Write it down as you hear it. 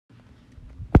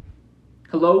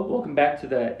Hello, welcome back to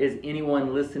the Is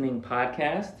Anyone Listening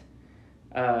podcast.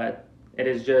 It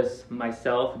is just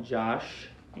myself, Josh,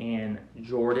 and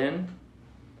Jordan.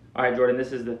 All right, Jordan,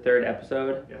 this is the third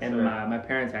episode, Yes, and sir. my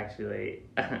parents actually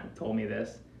told me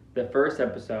this. The first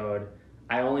episode,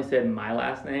 I only said my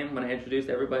last name when I introduced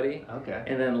everybody, Okay.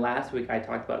 and then last week I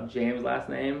talked about James' last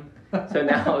name. So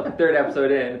now, the third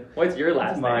episode in, what's your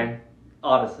last That's name? mine.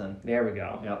 Audison. There we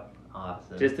go. Yep.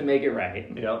 Audison. Just to make it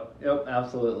right. Yep,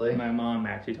 absolutely. My mom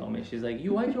actually told me, she's like,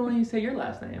 why'd you only say your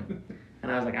last name?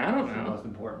 And I was like, I don't That's the know. most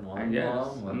important one. I guess.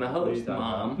 Mom, I'm the what are you host, talking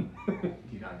Mom. about? Do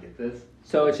you not get this?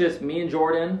 So it's just me and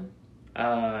Jordan.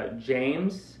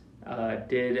 James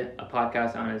did a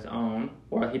podcast on his own,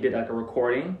 or he did like a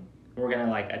recording. We're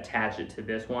gonna like attach it to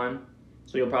this one.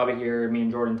 So you'll probably hear me and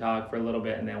Jordan talk for a little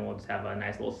bit, and then we'll just have a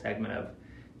nice little segment of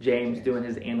James doing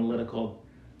his analytical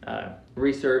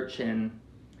research and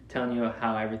telling you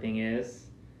how everything is.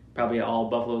 Probably all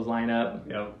Buffalo's lineup.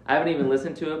 Yep. I haven't even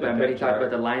listened to it, but Their I bet he depth talked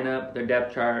chart. about the lineup, their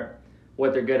depth chart,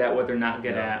 what they're good at, what they're not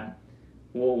good Yeah. at,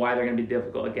 well, why they're going to be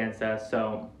difficult against us.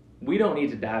 So we don't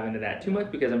need to dive into that too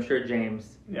much because I'm sure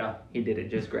James, Yeah. he did it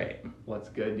just great. What's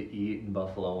good to eat in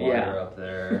Buffalo water Yeah. up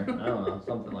there? I don't know,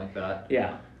 something like that.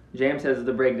 Yeah. James has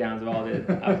the breakdowns of all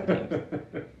the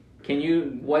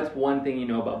teams. What's one thing you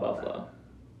know about Buffalo?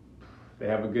 They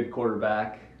have a good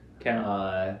quarterback.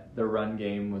 Okay. Their run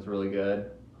game was really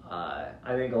good. I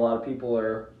think a lot of people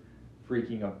are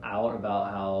freaking out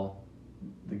about how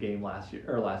the game last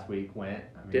week went.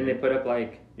 I mean, Didn't they put up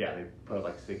like, Yeah, they put up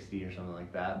like 60 or something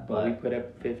like that. well, But we put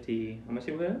up 50, how much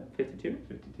did we put up? 52?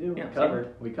 52. Yeah,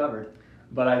 We covered.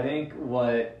 But I think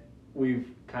what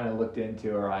we've kind of looked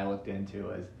into, or I looked into,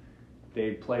 is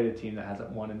they played a team that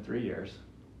hasn't won in 3 years.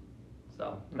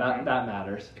 So that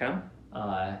matters. Okay.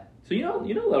 Uh, So you know a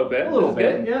little bit. a little This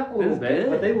is bit, good. yeah, a little This is bit. good.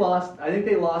 But they lost. I think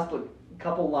they lost a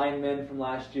couple linemen from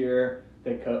last year.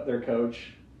 Their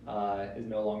coach is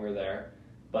no longer there.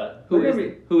 But Who they're is gonna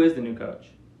be- who is the new coach?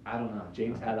 I don't know.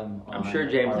 James had him on I'm sure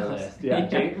James our knows. list. Yeah, Yeah.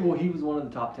 James, well, he was one of the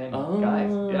top 10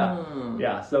 guys. Oh.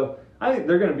 Yeah. So I think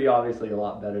they're going to be obviously a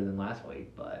lot better than last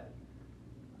week, but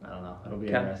I don't know. It'll be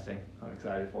Okay. interesting. I'm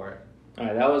excited for it. All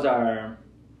right, that was our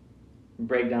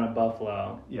breakdown of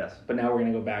Buffalo. Yes. But now we're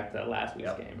gonna go back to last week's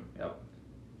Yep. game. Yep.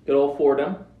 Good old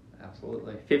Fordham,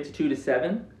 Absolutely.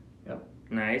 52-7. Yep.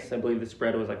 Nice. I believe the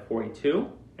spread was like 42.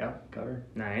 Yep. Covered.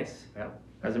 Nice. Yep.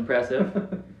 That's impressive.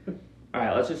 All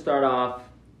right, let's just start off.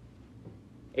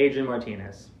 Adrian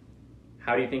Martinez.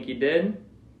 How do you think he did?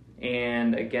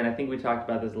 And again, I think we talked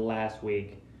about this last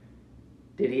week.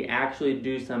 Did he actually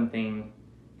do something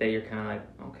that you're kind of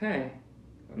like, okay,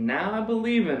 now I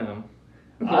believe in him?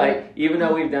 Like, even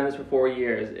though we've done this for 4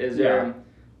 years, is there?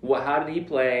 How did he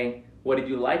play? What did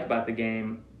you like about the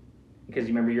game? Because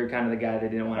you remember you're kind of the guy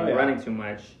that didn't want him running too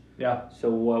much. Yeah.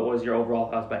 So what was your overall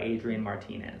thoughts about Adrian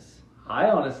Martinez? I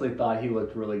honestly thought he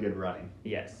looked really good running.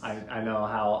 Yes. I know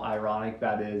how ironic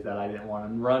that is that I didn't want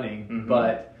him running, Mhm.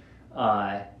 but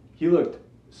he looked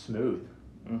smooth.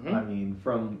 Mhm. I mean,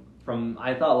 from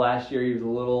I thought last year he was a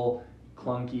little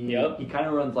clunky. Yep. He kind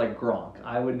of runs like Gronk.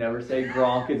 I would never say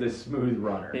Gronk is a smooth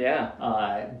runner. Yeah.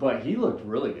 But he looked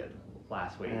really good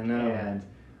last week. I know. And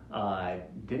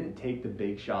didn't take the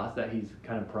big shots that he's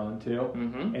kind of prone to.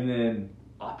 Mhm. And then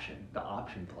the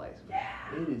option plays. Yeah.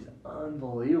 It is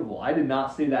unbelievable. I did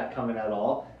not see that coming at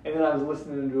all. And then I was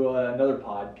listening to another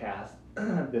podcast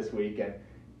this week, and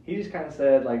he just kind of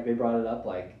said, like, they brought it up,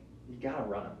 like, you got to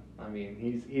run him. I mean,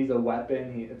 he's a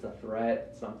weapon. It's a threat.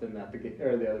 It's something that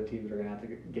the other teams are going to have to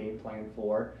game plan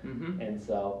for. Mhm. And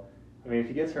so, I mean, if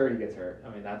he gets hurt, he gets hurt.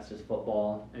 I mean, that's just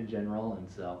football in general. And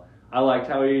so, I liked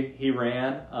how he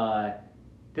ran.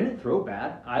 Didn't throw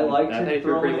bad. I liked I thought he him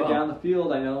threw throwing pretty it well. down the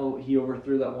field. I know he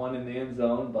overthrew that one in the end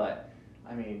zone, but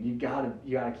I mean, you gotta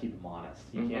keep him honest.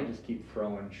 You can't Mhm. just keep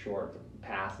throwing short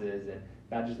passes, and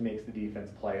that just makes the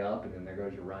defense play up. And then there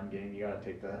goes your run game. You gotta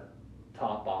take the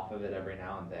top off of it every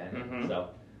now and then. Mhm. So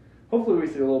hopefully we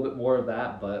see a little bit more of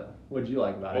that. But what did you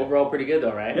like about it? Overall, pretty good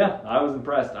though, right? Yeah, I was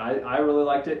impressed. I really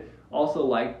liked it. Also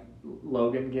liked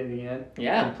Logan getting in.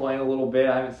 Yeah. And playing a little bit.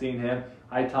 I haven't seen him.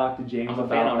 I talked to James I'm a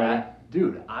fan about already. that.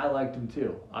 Dude, I liked him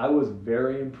too. I was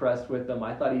very impressed with him.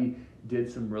 I thought he did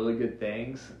some really good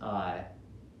things.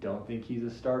 Don't think he's a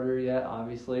starter yet,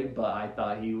 obviously, but I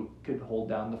thought he could hold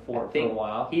down the fort for a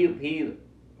while. He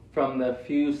from the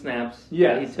few snaps that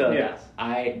Yes, he took, yes.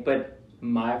 but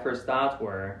my first thoughts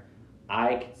were,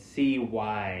 I could see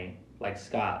why like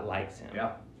Scott likes him.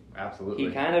 Yeah, absolutely.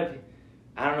 He kind of,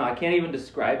 I don't know, I can't even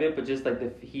describe it, but just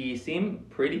like he seemed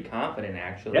pretty confident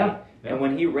actually. Yeah. And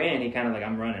when he ran, he kind of like,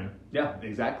 I'm running, Yeah,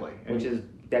 exactly. which is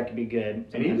that could be good.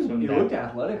 And he looked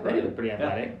athletic, right? He looked pretty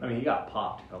athletic. Yeah. I mean, he got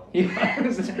popped a couple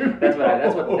times.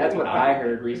 That's what I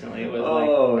heard recently. It was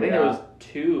I think there was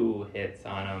 2 hits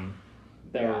on him.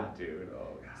 Dude.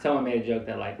 Oh, God. Someone made a joke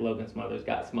that like Logan Smothers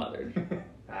got smothered.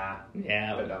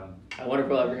 Yeah. But, I wonder if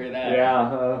we'll ever hear that.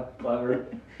 Yeah, clever.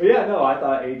 But yeah, no, I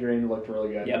thought Adrian looked really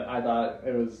good. Yep. I thought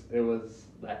it was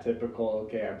that typical,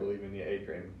 okay, I believe in the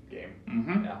Adrian game.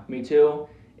 Mm-hmm. Yeah. Me too.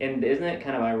 And isn't it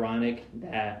kind of ironic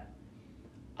that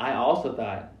I also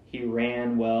thought he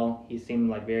ran well. He seemed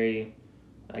like very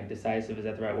decisive, is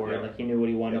that the right word? Yep. Like he knew what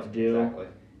he wanted to do. Exactly.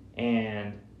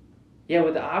 And yeah,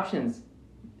 with the options,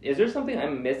 is there something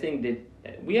I'm missing?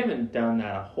 We haven't done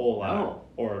that a whole lot, No.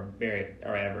 or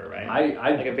ever, right?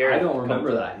 I don't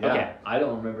remember that. Yeah, okay. I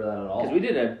don't remember that at all. Because we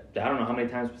did I don't know how many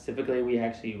times specifically we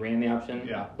actually ran the option.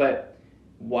 Yeah. But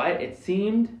it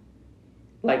seemed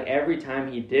like every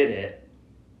time he did it,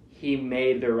 he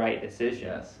made the right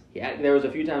decision. Yes. There was a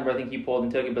few times where I think he pulled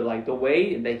and took it, but like the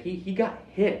way that he got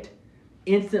hit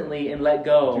instantly and let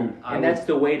go, Dude, that's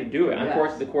the way to do it. Yes.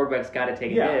 Unfortunately, the quarterback's got to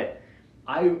take a hit.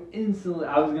 I was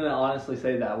going to honestly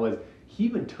say that was, he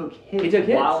even took hits, hits.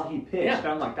 while he pitched. Yeah. And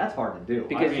I'm like, that's hard to do.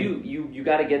 Because you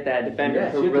got to get that defender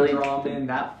yes, to you really have to draw him in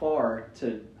that far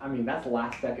that's a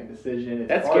last second decision. It's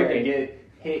that's hard scary. to get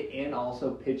hit and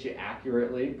also pitch it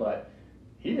accurately, but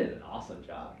he did an awesome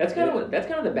job. That's kind of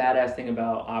the badass thing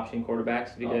about option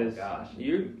quarterbacks, because gosh.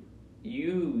 you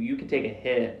can take a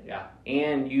hit, Yeah,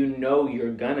 and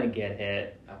you're gonna get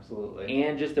hit. absolutely.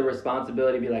 And just the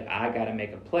responsibility to be like, I gotta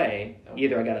make a play. Yep.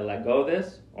 Either I gotta let go of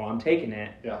this or I'm taking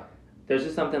it. Yeah. There's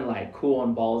just something like cool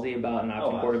and ballsy about an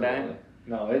option quarterback.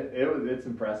 Absolutely. No, it's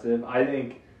impressive. I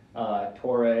think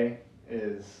Torre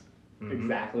is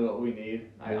exactly what we need.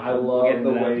 I love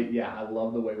the way. Yeah, I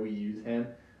love the way we use him.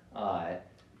 I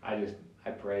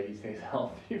pray he stays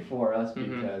healthy for us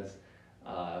because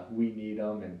we need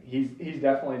him, and he's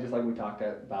definitely, just like we talked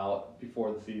about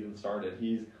before the season started.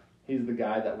 He's the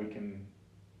guy that we can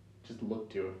just look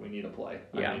to if we need a play.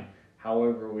 Yeah. I mean,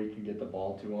 however we can get the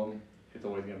ball to him, it's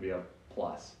always going to be a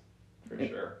plus for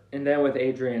sure. And then with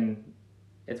Adrian,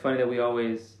 it's funny that we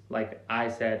always, like I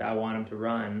said, I want him to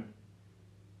run.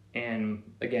 And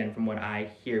again, from what I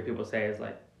hear people say is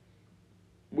like,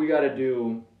 we got to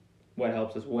do what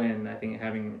helps us win. I think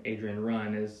having Adrian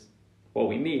run is what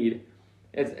we need.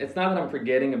 It's not that I'm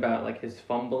forgetting about like his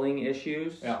fumbling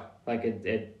issues. Yeah. Like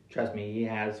it trust me, he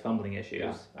has fumbling issues.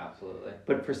 Yeah, absolutely.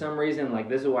 But for some reason, like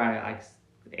this is why I like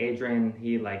Adrian.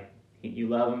 You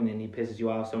love him and he pisses you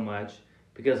off so much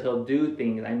because he'll do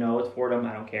things. I know it's Fordham,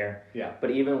 I don't care. Yeah. But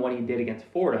even what he did against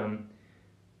Fordham,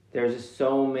 there's just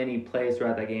so many plays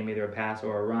throughout that game, either a pass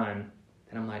or a run,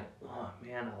 and I'm like, oh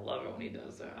man, I love it when he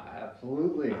does that.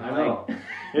 Absolutely. I know.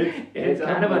 It's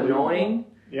kind of unbelievable. annoying.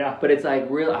 Yeah. But it's like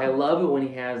real. I love it when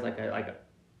he has like a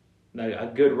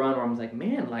good run where I'm like,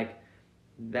 man, like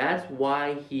that's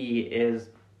why he is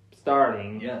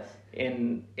starting. Yes.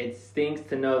 And it stinks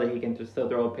to know that he can just still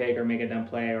throw a pick or make a dumb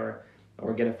play or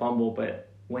get a fumble. But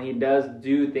when he does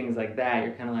do things like that,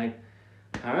 you're kind of like,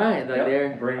 all right, like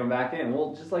there. Bring him back in.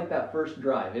 Well, just like that first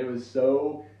drive, it was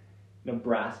so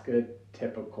Nebraska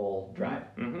typical drive.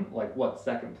 Mm-hmm. Like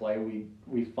second play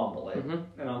we fumble it,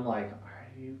 Mm-hmm. and I'm like, are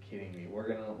you kidding me? We're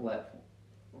gonna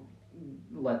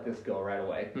let this go right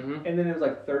away. Mm-hmm. And then it was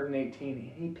like 3rd and 18,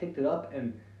 and he picked it up,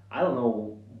 and I don't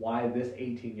know why this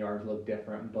 18 yards looked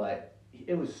different, but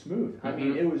it was smooth. I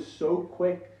mean, it was so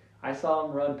quick. I saw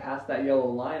him run past that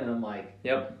yellow line, and I'm like,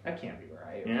 yep, that can't be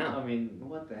right. Yeah. I mean,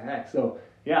 what the heck? So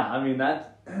yeah, I mean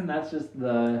that's just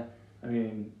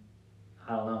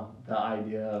I don't know, the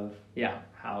idea of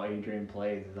how Adrian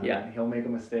plays. I mean, he'll make a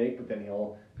mistake, but then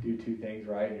he'll do 2 things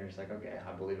right, and you're just like, okay,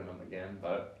 I believe in him again.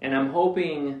 But and I'm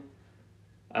hoping.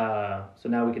 So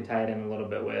now we can tie it in a little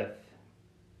bit with.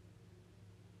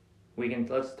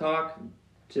 Let's talk,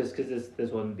 just because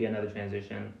this wouldn't be another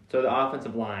transition. So the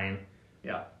offensive line.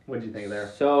 yeah, what'd you think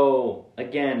there? So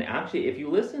again, actually, if you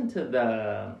listen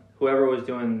to whoever was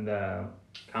doing the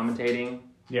commentating,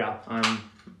 Yeah,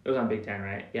 it was on Big Ten,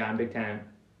 right? Yeah, on Big Ten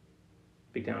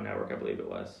Network, I believe it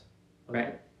was. Right?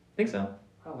 I think so.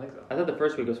 I don't think so. I thought the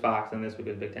first week was Fox and this week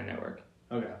was Big Ten Network.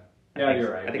 Okay. I Yeah, think you're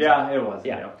so. right. I think Yeah, so. it was.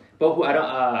 Yeah. But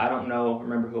I don't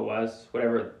remember who it was,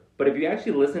 whatever. But if you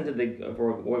actually listen to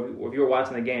or if you were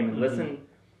watching the game and listen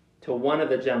to one of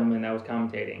the gentlemen that was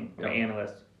commentating, or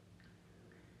analyst,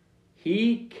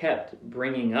 he kept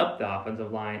bringing up the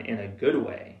offensive line in a good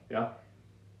way. Yeah.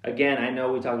 Again, I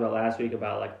know we talked about last week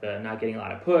about like the not getting a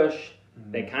lot of push.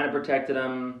 Mm-hmm. They kind of protected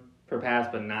him for pass,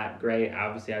 but not great.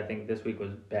 Obviously, I think this week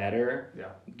was better. Yeah.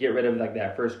 Get rid of like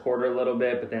that first quarter a little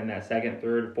bit, but then that second,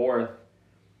 third, fourth,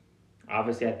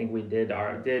 obviously I think we did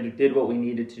what we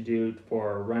needed to do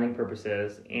for running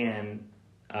purposes and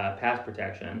pass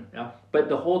protection. Yeah. But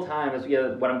the whole time,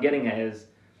 what I'm getting at is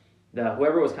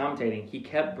whoever was commentating, he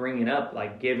kept bringing up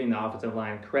like giving the offensive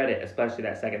line credit, especially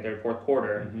that second, third, fourth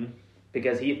quarter, Mm-hmm.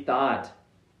 because he thought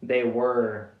they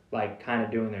were like kind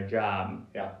of doing their job,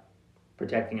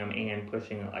 protecting them and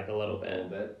pushing it like a little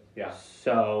bit. Yeah.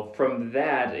 So from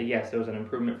that, yes, there was an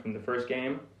improvement from the first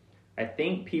game. I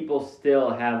think people still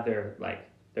have their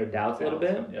doubts a little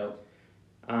bit. Yep.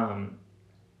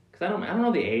 Because I don't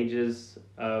know the ages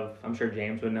of. I'm sure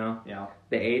James would know. Yeah.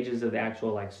 The ages of the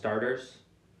actual like starters.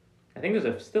 I think there's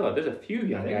a few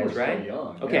young guys, right? Still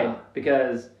young. Okay, Yeah.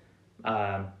 because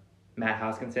Matt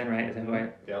Hoskinson, right? Is that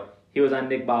right? Yep. He was on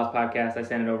Nick Ball's podcast. I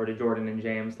sent it over to Jordan and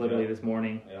James literally this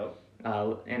morning. Yep.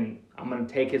 And I'm going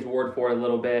to take his word for it a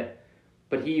little bit.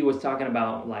 But he was talking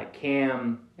about like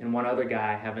Cam and one other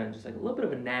guy having just like a little bit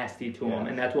of a nasty to him.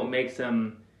 And that's what makes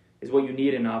him, is what you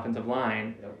need in an offensive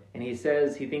line. Yep. And he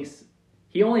says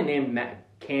he only named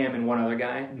Cam and one other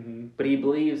guy. Mm-hmm. But he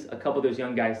believes a couple of those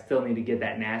young guys still need to get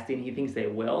that nasty. And he thinks they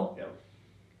will. Yep.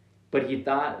 But he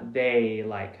thought they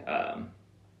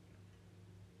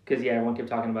because everyone kept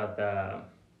talking about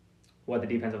what the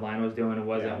defensive line was doing. It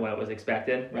wasn't what was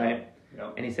expected, right?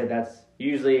 Yep. And he said that's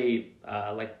usually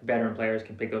like veteran players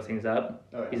can pick those things up.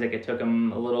 Oh, yeah. He's like, it took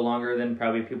them a little longer than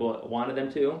probably people wanted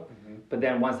them to, Mm-hmm. but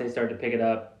then once they started to pick it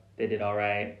up, they did all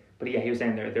right. But he was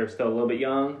saying they're still a little bit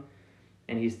young,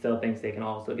 and he still thinks they can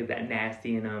also get that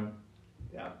nasty in them.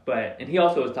 Yeah. And he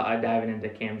also was diving into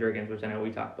Cam Jurgens, which I know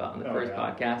we talked about in the first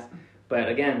podcast. But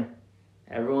again,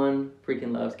 everyone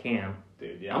freaking loves Cam.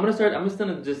 Dude, yeah. I'm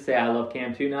gonna just say I love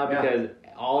Cam too now because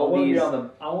I want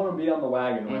to be on the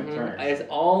wagon when it turns. It's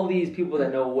all these people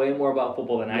that know way more about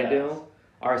football than I do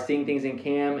are seeing things in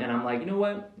Cam, and I'm like, you know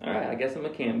what? All right, I guess I'm a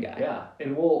Cam guy. Yeah,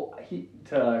 and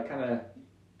to kind of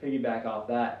piggyback off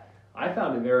that, I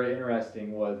found it very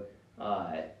interesting was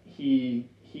he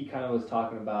kind of was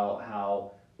talking about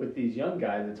how with these young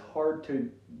guys, it's hard to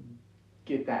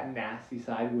get that nasty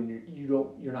side when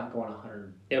you're not going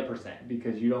 100%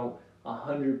 because you don't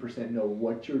 100% know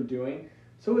what you're doing.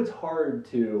 So it's hard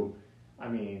to,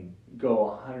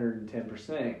 go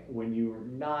 110% when you're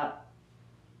not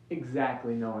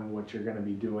exactly knowing what you're going to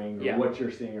be doing or what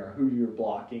you're seeing or who you're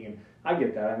blocking. And I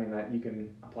get that. That you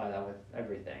can apply that with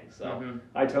everything. So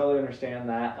I totally understand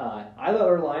that. I thought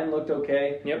our line looked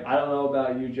okay. Yep. I don't know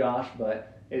about you, Josh,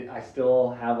 but I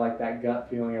still have like that gut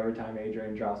feeling every time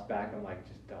Adrian drops back. I'm like,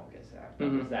 just don't get sacked.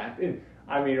 Don't get sacked.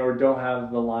 Or don't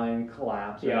have the line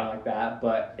collapse or anything like that.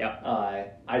 But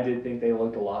I did think they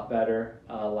looked a lot better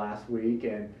last week.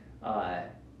 And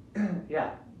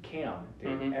Cam,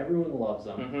 dude, everyone loves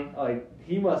him. Like,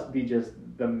 he must be just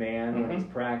the man when he's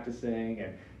practicing.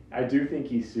 And I do think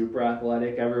he's super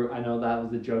athletic. I know that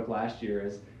was the joke last year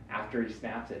is after he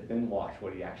snaps it, then watch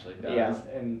what he actually does. Yeah.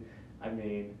 And I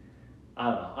don't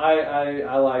know.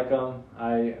 I like him.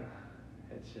 I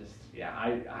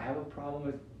have a problem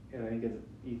with, I think it's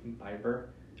Ethan Piper.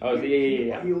 Oh,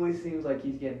 yeah. He always seems like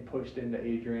he's getting pushed into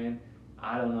Adrian.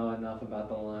 I don't know enough about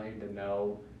the line to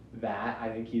know that. I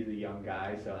think he's a young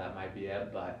guy, so that might be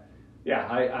it. But yeah,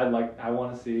 I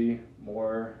want to see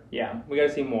more. Yeah, we got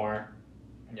to see more.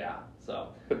 Yeah.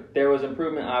 So. But there was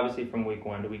improvement obviously from week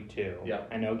 1 to week 2. Yep.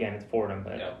 I know again it's Fordham,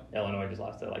 but Illinois just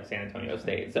lost to San Antonio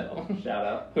State, so shout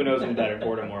out. Who knows who's better,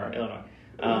 Fordham or Illinois?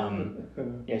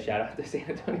 Shout out to San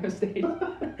Antonio State.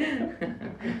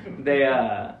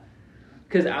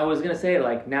 Because I was gonna say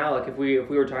now if we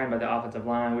were talking about the offensive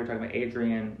line, we were talking about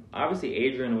Adrian. Obviously,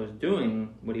 Adrian was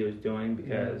doing what he was doing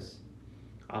because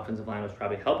offensive line was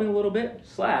probably helping a little bit.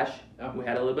 / we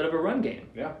had a little bit of a run game.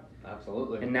 Yeah,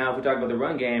 absolutely. And now if we talk about the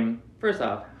run game, first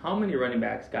off, how many running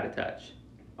backs got a touch?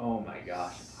 Oh my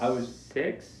gosh,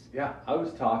 6. Yeah, I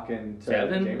was talking to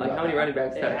 7. James How many running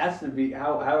backs? It has to be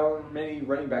how many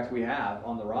running backs we have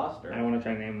on the roster. I don't want to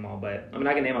try to name them all, but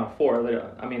I can name off 4.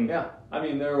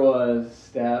 There was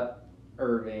Stepp,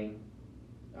 Irving,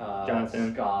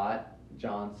 Johnson, Scott,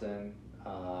 Johnson,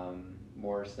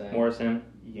 Morrison,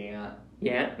 Yant.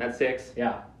 Yeah, that's 6.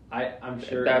 Yeah, I'm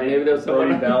sure maybe there was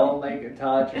Brody Bell make a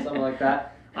touch or something like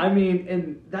that.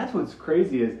 And that's what's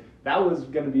crazy is that was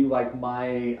going to be like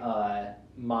my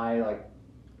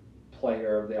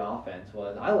player of the offense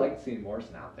was I liked seeing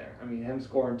Morrison out there. Him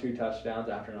scoring 2 touchdowns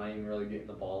after not even really getting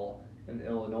the ball in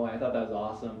Illinois. I thought that was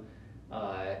awesome.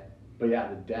 But yeah,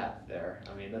 the depth there.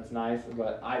 That's nice.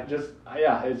 But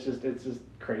it's just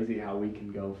crazy how we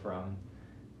can go from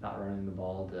not running the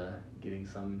ball to getting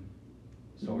some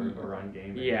sort of a run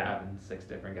game and having 6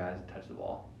 different guys touch the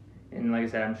ball. And like I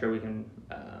said, I'm sure we can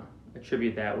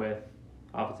attribute that with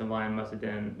offensive line must have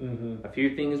done Mm-hmm. a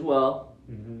few things well.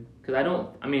 Mm-hmm. Because I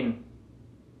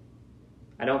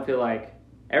don't feel like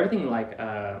everything like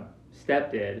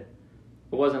Step did.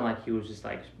 It wasn't like he was just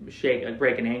like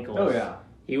breaking ankles. Oh yeah.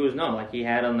 He he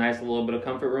had a nice little bit of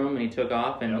comfort room and he took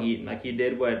off and he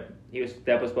did what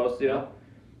Step was supposed to do. Yep.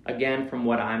 Again, from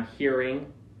what I'm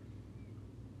hearing,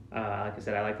 like I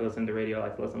said, I like to listen to radio. I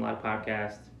like to listen to a lot of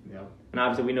podcasts. Yep. And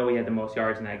obviously, we know he had the most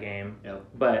yards in that game. Yep.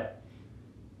 But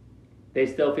they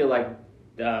still feel like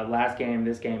the last game,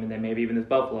 this game, and then maybe even this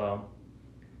Buffalo.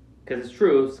 Because it's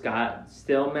true, Scott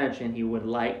still mentioned he would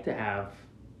like to have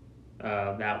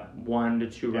that 1 to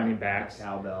 2 running backs.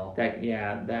 Cowbell.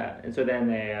 And so then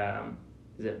they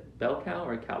is it bell cow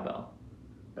or cowbell?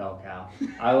 Bell cow.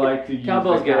 I like to use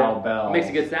Cowbell's the good. cowbell. It makes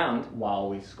a good sound while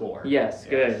we score. Yes,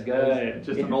 good. It's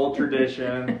just an old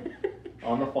tradition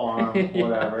on the farm,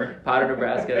 whatever. Potter,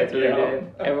 Nebraska, that's what they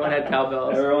did. Everyone had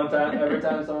cowbells. Every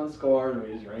time someone scored,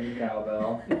 we just ring the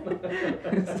cowbell.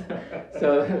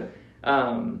 So,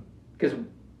 because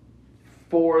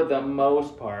for the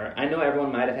most part, I know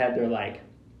everyone might have had their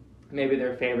maybe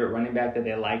their favorite running back that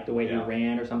they liked the way he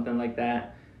ran or something like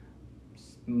that.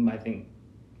 I think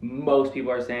most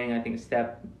people are saying I think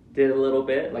Step did a little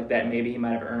bit like that. Maybe he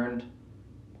might have earned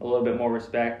a little bit more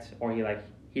respect, or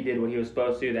he did what he was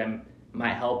supposed to. That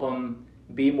might help him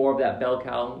be more of that bell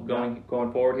cow going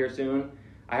forward here soon.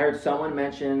 I heard someone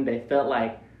mention they felt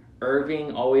like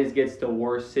Irving always gets the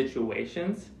worst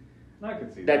situations. I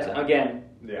could see That's that. Again.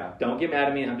 Yeah. Don't get mad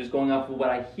at me. I'm just going off of what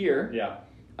I hear. Yeah.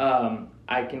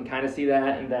 I can kind of see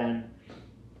that, and then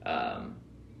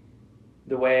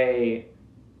the way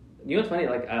what's funny,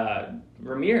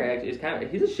 Ramirez is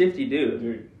he's a shifty dude.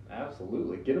 Dude,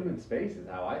 absolutely. Get him in space is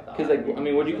how I thought. Because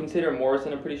would you consider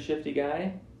Morrison a pretty shifty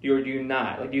guy? Or do you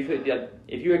not? Do you feel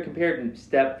if you had compared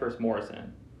Step versus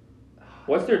Morrison,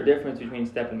 what's their difference between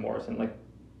Step and Morrison?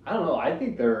 I don't know. I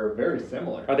think they're very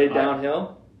similar. Are they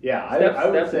downhill? Yeah, I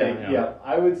would say. Yeah,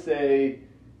 I would say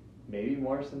maybe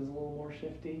Morrison's a little more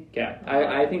shifty. Yeah,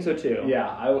 I think so too. Yeah,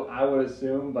 I would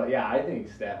assume, but yeah, I think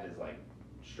Steph is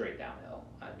straight downhill.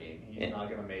 I mean, he's not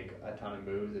going to make a ton of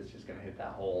moves. It's just going to hit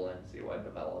that hole and see what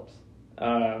develops.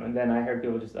 And then I heard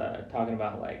people just talking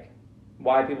about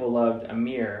why people loved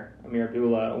Amir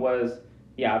Abdullah was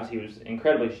obviously he was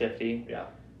incredibly shifty. Yeah.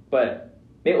 But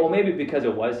maybe because he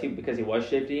was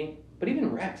shifty. But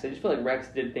even Rex, I just feel like Rex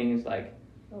did things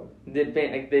did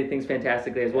things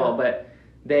fantastically as well. But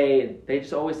they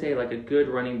just always say a good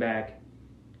running back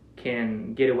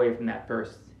can get away from that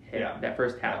first hit, that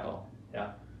first tackle.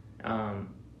 Yeah.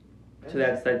 So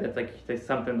that's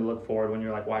something to look forward when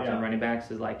you're watching running backs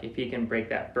is if he can break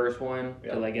that first one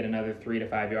to get another 3 to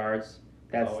 5 yards.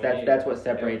 That's what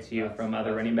separates you from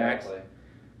other running backs.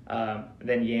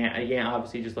 Then Yant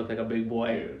obviously just looked like a big boy.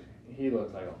 Dude, he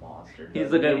looks like a monster. He's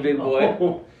looking like a big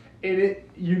boy.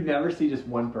 You never see just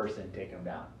one person take him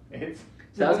down.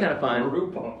 So that was kind of fun.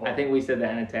 Group of them. I think we said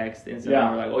that in a text, and so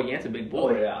we're like, "Oh, Yant's a big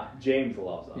boy." Oh yeah, James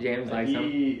loves him. James likes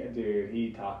him. Dude,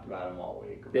 he talked about him all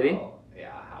week. Did he?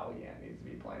 Yeah, how Yant needs to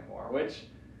be playing more. Which,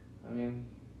 I mean,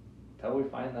 until we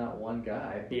find that one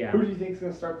guy. Yeah. Who do you think is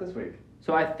going to start this week?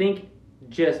 So I think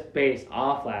just based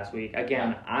off last week,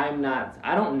 again, I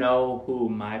don't know who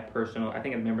my personal. I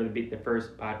think I remember the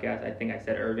first podcast. I think I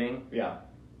said Irving. Yeah.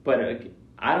 But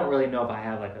I don't really know if I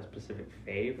have a specific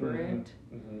favorite.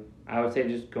 Mm-hmm. I would say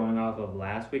just going off of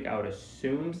last week, I would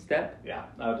assume Step. Yeah.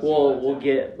 We'll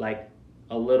get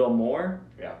a little more.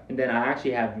 Yeah. And then I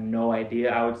actually have no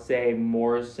idea. I would say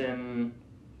Morrison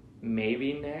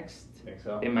maybe next. Think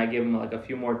so? They might give him a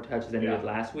few more touches than he did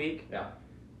last week. Yeah.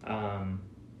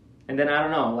 And then I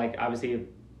don't know. Obviously,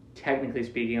 technically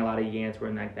speaking, a lot of Yants were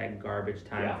in that garbage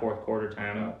time, fourth quarter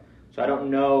time. Yeah. So I don't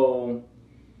know.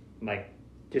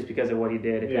 Just because of what he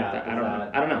did. I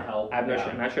don't know. Help? I'm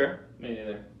not sure. Me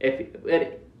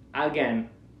neither. Again,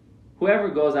 whoever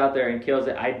goes out there and kills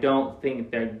it, I don't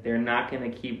think they're not going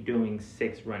to keep doing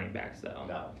 6 running backs though.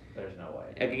 No, there's no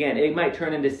way. Again, it might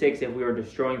turn into 6 if we were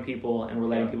destroying people and we're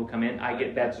letting people come in. I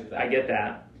get that. I get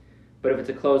that. But if it's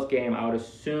a close game, I would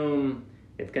assume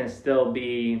it's going to still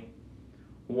be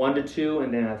 1 to 2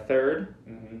 and then a third.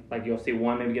 Mm-hmm. You'll see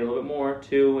one maybe get a little bit more,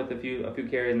 2 with a few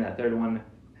carries, and that third one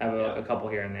have a couple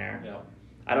here and there. Yeah.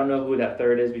 I don't know who that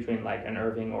third is between an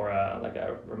Irving or a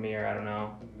Ramir. I don't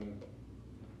know. Mm-hmm.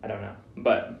 I don't know.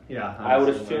 But yeah, I would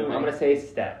assume I'm going to say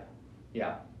Step.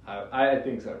 Yeah, I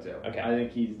think so too. Okay. I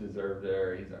think he's deserved it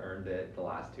or he's earned it the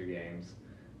last 2 games.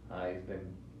 He's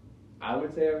been, I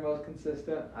would say, our most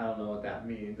consistent. I don't know what that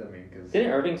means. I mean, because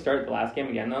didn't Irving start the last game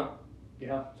again though?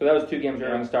 Yeah. So that was 2 games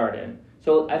Irving started.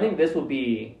 So I think this will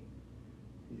be,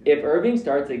 if Irving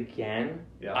starts again,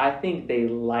 Yeah. I think they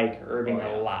like Irving Oh,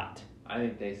 yeah. a lot. I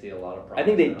think they see a lot of I problems.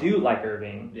 think they do like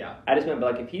Irving. Yeah. I just meant,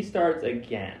 like, if he starts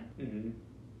again, Mm-hmm.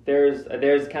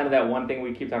 there's kind of that one thing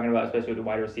we keep talking about, especially with the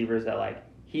wide receivers, that, like,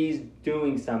 he's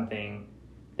doing something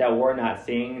that we're not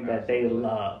seeing that they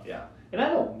love. Yeah. And I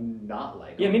don't not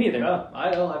like him. Yeah, me neither. No,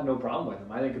 I don't have no problem with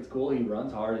him. I think it's cool. He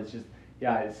runs hard. It's just,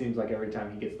 it seems like every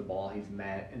time he gets the ball, he's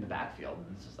met in the backfield. And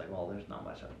it's just like, well, there's not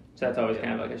much of it. So that's always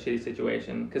kind of like a shitty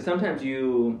situation. Because sometimes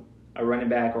a running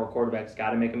back or a quarterback's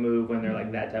got to make a move when they're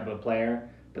like that type of player.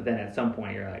 But then at some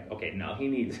point you're like, okay, no, he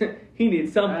needs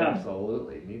something.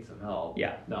 Absolutely. Needs some help.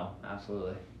 Yeah. No,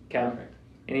 absolutely. Okay. Perfect.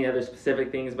 Any other specific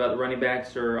things about the running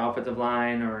backs or offensive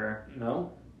line or?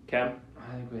 No. Okay.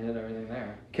 I think we hit everything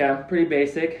there. Okay, pretty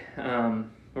basic. We're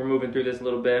moving through this a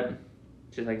little bit.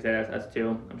 Just like I said, us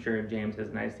two. I'm sure James has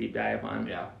a nice deep dive on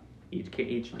each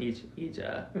player. Each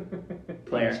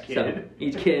kid.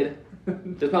 Each kid.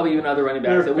 There's probably even other running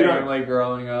backs that we don't. Like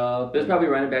growing up. There's probably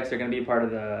running backs that are going to be part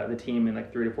of the team in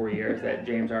like 3 to 4 years that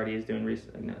James already is doing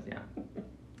recently.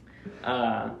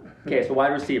 Yeah. Okay, so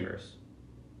wide receivers,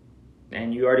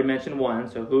 and you already mentioned one.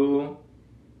 So who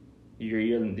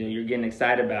you're getting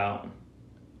excited about?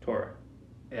 Torre.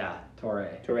 Yeah,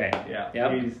 Torre. Yeah,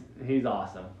 Yep. he's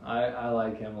awesome. I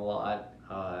like him a lot.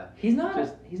 He's not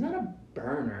a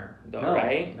burner though, No,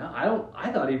 right? No,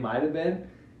 I thought he might have been,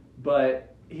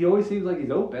 but he always seems like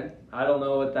he's open. I don't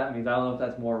know what that means. I don't know if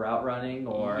that's more route running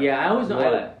or I always know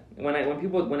what. when I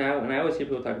always hear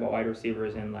people talk about wide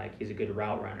receivers and like he's a good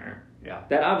route runner. Yeah.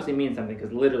 That obviously means something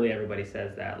because literally everybody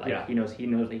says that. Like he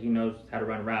knows how to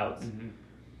run routes. Mm-hmm.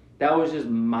 That was just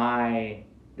my.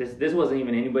 This wasn't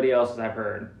even anybody else's I've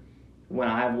heard. When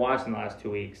I've watched in the last 2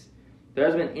 weeks, there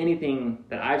hasn't been anything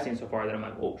that I've seen so far that I'm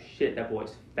like, oh shit, that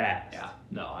boy's fast. Yeah.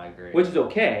 No, I agree. Which is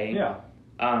okay. Yeah.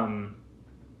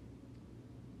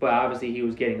 But obviously he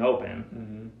was getting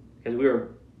open because we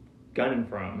were gunning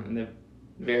for him in the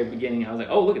very beginning. I was like,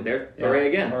 oh look at there's Torre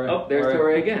again. Oh, there's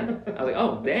Torre again. I was like,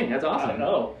 oh dang, that's awesome. I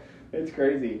know. It's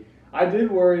crazy. I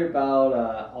did worry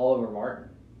about Oliver Martin.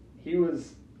 He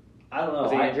was, I don't know.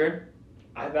 Was he injured?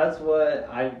 That's what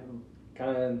I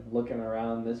kind of looking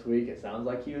around this week. It sounds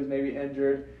like he was maybe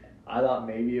injured. I thought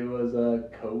maybe it was a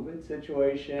COVID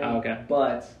situation. Oh, okay.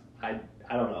 But I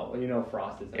don't know. You know,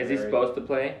 Frost is he supposed to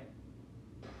play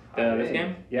this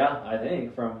game? Yeah, I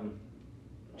think from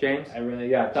James.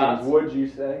 Thoughts? Would you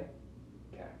say?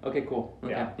 Okay, cool.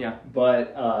 Okay. Yeah.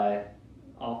 But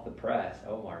off the press,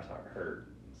 Omar's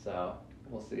hurt, so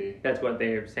we'll see. That's what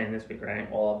they're saying this week, right?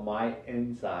 Well, my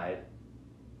inside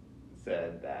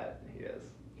said that he is.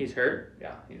 He's hurt?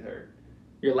 Yeah, he's hurt.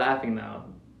 You're laughing though.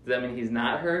 Does that mean he's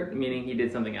not hurt? Meaning he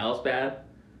did something else bad?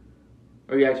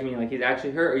 Or you actually mean like he's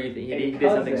actually hurt, or you think he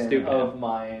did something stupid? A cousin of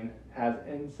mine has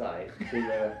insight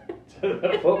to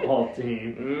the football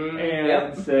team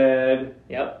and said,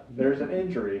 "Yep, there's an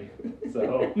injury."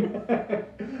 So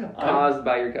caused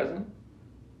by your cousin?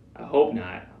 I hope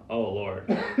not. Oh Lord.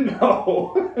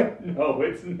 No,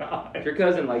 it's not. If your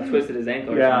cousin like twisted his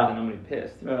ankle or something, I'm gonna be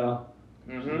pissed.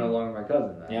 She's no longer my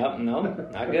cousin then. Yep, no,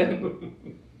 not good.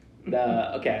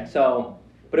 Okay, so,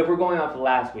 but if we're going off of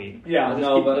last week,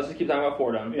 let's just keep talking about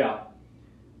Fordham. Yeah.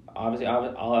 Obviously,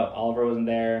 Oliver wasn't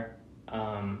there.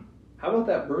 How about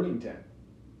that Brunington?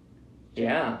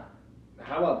 Yeah.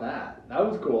 How about that? That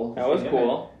was cool. That was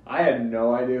cool. I had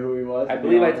no idea who he was. I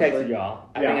believe I texted y'all.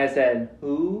 I think I said,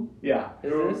 who? Yeah.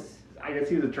 Is this? I guess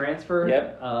he was a transfer.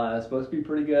 Yep. Supposed to be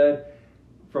pretty good.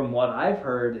 From what I've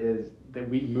heard is that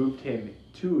we moved him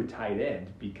to a tight end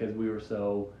because we were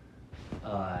so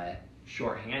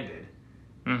short-handed.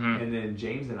 Mm-hmm. And then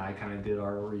James and I kind of did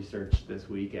our research this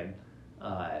week, and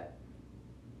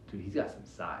dude, he's got some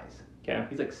size. Okay.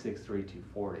 He's like 6'3",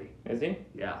 240. Is he?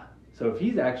 Yeah. So if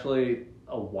he's actually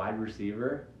a wide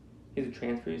receiver... He's a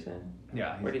transfer, you said?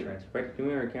 Yeah, he's a transfer.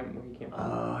 Where he came from?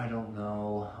 I don't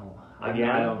know. Again,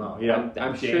 I don't know. Yeah,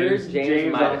 I'm sure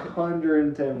James might.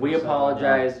 110%. We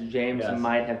apologize. James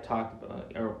might have talked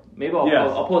about, or maybe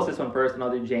I'll post this one first and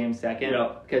I'll do James second.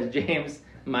 Because James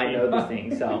might know these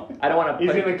things. So I don't want to.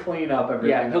 He's going to clean up everything.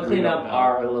 Yeah, he'll clean up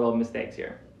our little mistakes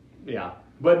here. Yeah,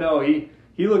 but no, he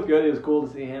looked good. It was cool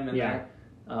to see him in there.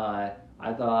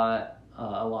 I thought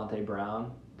Alante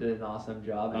Brown did an awesome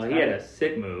job. He had a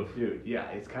sick move, dude. Yeah,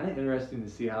 it's kind of interesting to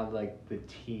see how like the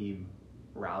team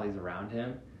rallies around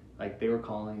him. Like they were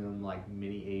calling him like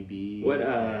mini AB. What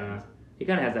he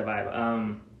kind of has that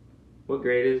vibe. What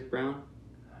grade is Brown?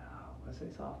 Let's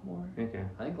say sophomore. Okay.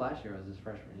 I think last year was his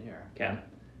freshman year. Okay.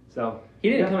 So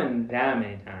he didn't come in that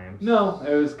many times. No,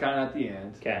 it was kind of at the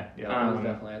end. Okay. Yeah, it was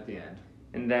definitely at the end.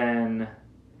 And then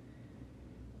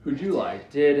Who'd you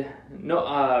like? Torrey,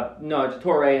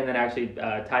 and then actually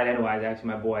tight end wise, actually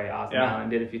my boy Austin Allen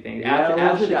did a few things Yeah,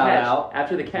 after the shout catch. out.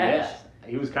 After the catch, Yes.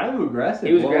 He was kind of aggressive.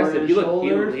 he was aggressive. He looked. I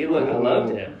Ooh.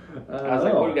 loved him. I was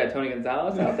like, Oh. "What, we got Tony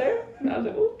Gonzalez out there?" And I was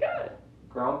like, "Oh God."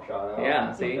 Gronk shout out.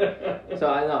 Yeah. See. So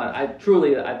I know. I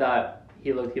thought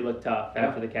he looked tough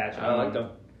after the catch. I liked him.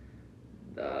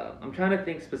 I'm trying to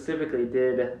think specifically.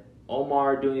 Did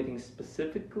Omar do anything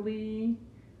specifically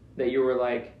that you were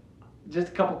like? Just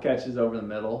a couple catches over the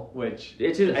middle, which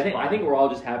It's just, I think fine. we're all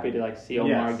just happy to like see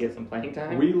Omar Yes. get some playing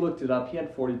time. We looked it up. He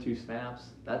had 42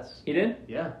 snaps. He did?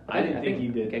 Yeah. I didn't think he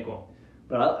did. Okay, cool.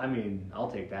 But I'll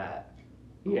take that.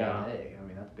 Yeah. Hey, I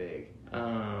mean that's big.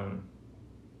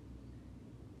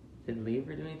 Did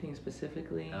Lever do anything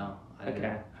specifically? No.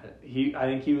 Okay. I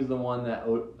think he was the one that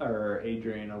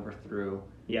Adrian overthrew.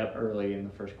 Yep. Early in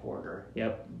the first quarter.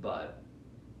 Yep. But.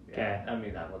 Okay. I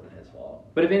mean that wasn't his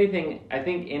fault. But if anything, I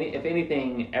think if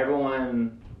anything,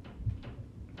 everyone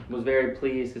was very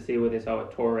pleased to see what they saw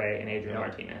with Torrey and Adrian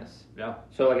Martinez. Yeah.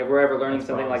 So like if we're ever learning That's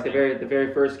something like the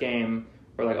very first game,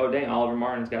 we're like, oh dang, Oliver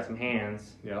Martin's got some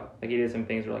hands. Yeah. Like he did some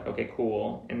things. We're like, okay,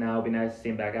 cool. And now it'd be nice to see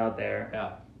him back out there.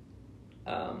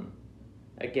 Yeah.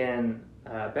 Again,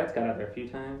 Betts got out there a few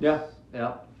times. Yeah.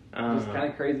 Yeah. It's kind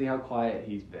of crazy how quiet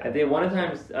he's been. I think one of the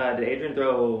times, did Adrian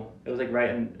throw, it was like right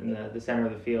in the center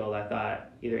of the field. I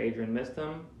thought either Adrian missed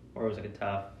him or it was like a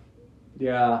tough.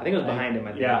 Yeah. I think it was behind him.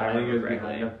 I think it was correctly.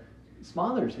 behind him.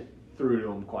 Smothers threw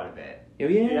to him quite a bit. Oh,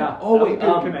 yeah. Yeah. Oh, That was wait.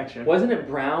 a good connection. Wasn't it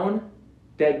Brown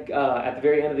that at the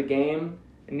very end of the game,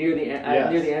 near the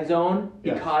end zone,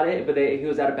 he caught it, but he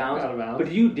was out of bounds. But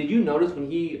did you notice when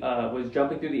he was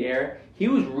jumping through the air, he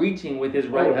was reaching with his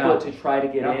right foot to try to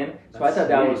get in. So I thought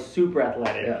that was super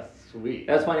athletic. Yeah, sweet.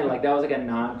 That's funny. Like that was like a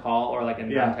non-call or like a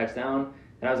non-touchdown.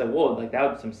 And I was like, whoa, like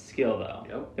that was some skill though.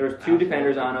 Yep. There was two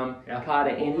defenders on him, caught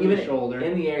it, and Over even the shoulder.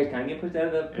 in the air, he's kind of getting pushed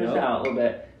out a little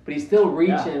bit, but he's still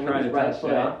reaching with his right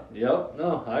foot. Yep.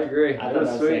 No, I agree. I That thought was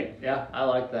that was sweet. sick. Yeah, I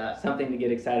like that. Something to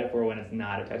get excited for when it's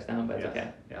not a touchdown, but it's okay.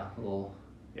 Yeah, a little.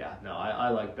 Yeah, no, I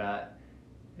like that.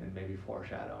 And maybe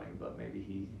foreshadowing, but maybe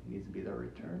he needs to be the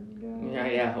return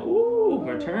guy. Yeah. Ooh,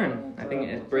 return. I think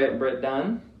it's Britt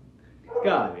done. It's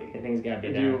gotta I be. think it's gotta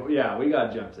be done. Yeah, we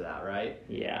gotta jump to that, right?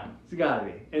 Yeah. It's gotta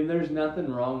be. And there's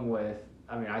nothing wrong with.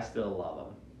 I mean, I still love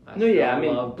him.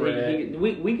 Love Britt.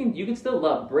 You can still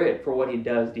love Britt for what he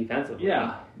does defensively.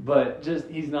 Yeah, but just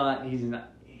he's not.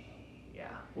 Yeah,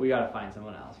 we gotta find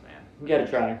someone else, man. You gotta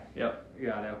try. Yep, you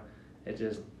gotta. It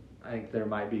just. I think there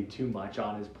might be too much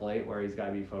on his plate where he's got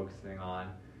to be focusing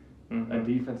on a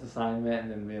defense assignment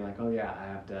and then being like, oh yeah, I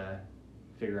have to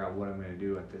figure out what I'm going to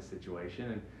do with this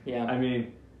situation. And Yeah. I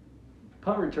mean,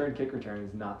 punt return, kick return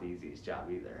is not the easiest job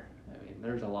either. I mean,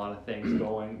 there's a lot of things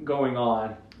going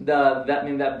on.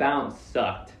 That bounce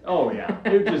sucked. Oh yeah,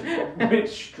 it just went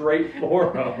straight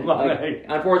for him.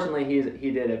 Unfortunately,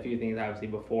 he did a few things obviously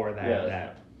before that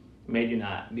that made you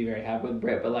not be very happy with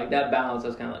Britt, but like that bounce, I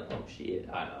was kind of like, oh shit.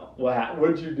 I know.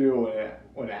 What did you do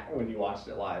when you watched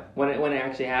it live? When it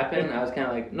actually happened, I was kind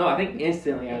of like, no, I think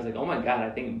instantly I was like, oh my god, I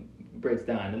think Britt's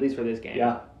done, at least for this game.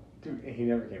 Yeah. Dude, he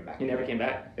never came back. He never came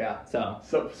back. Yeah. So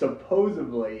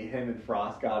supposedly him and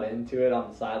Frost got into it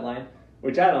on the sideline,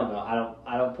 which I don't know.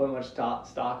 I don't put much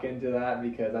stock into that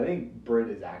because I think Britt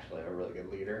is actually a really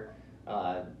good leader.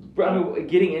 I mean,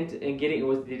 did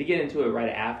he get into it right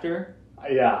after?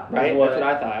 Yeah, right. That's what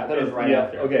I thought. I thought it was right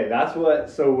after. Okay, that's what.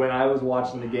 So when I was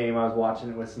watching the game, I was watching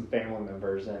it with some family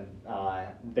members, and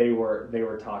they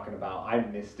were talking about. I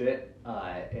missed it,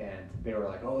 and they were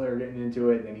like, "Oh, they're getting into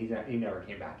it," and then he never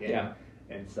came back in. Yeah.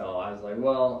 And so I was like,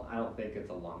 "Well, I don't think it's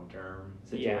a long-term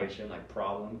situation, like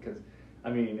problem, because."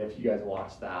 I mean, if you guys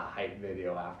watched that hype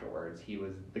video afterwards, he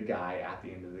was the guy at the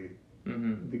end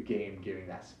of the game giving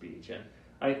that speech, and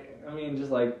I mean, just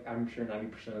like I'm sure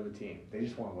 90% of the team, they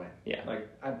just want to win. Yeah. Like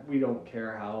we don't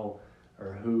care how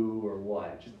or who or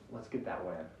what. Just let's get that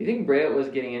win. Do you think Britt was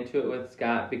getting into it with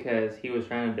Scott because he was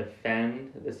trying to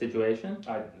defend the situation?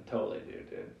 I totally do,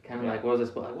 dude. Kind of like, what was I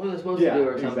supposed to do,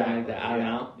 or something like that? I don't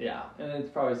know. Yeah, and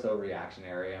it's probably so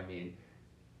reactionary. I mean,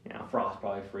 Frost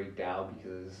probably freaked out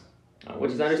because.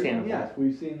 Which is understandable. Yes,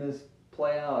 we've seen this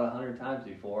play out 100 times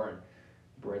before, and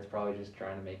Britt's probably just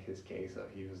trying to make his case of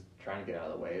he was trying to get out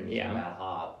of the way of Matt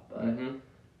Hop. But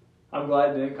I'm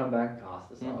glad it didn't come back and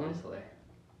cost us, obviously.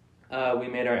 We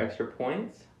made our extra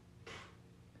points.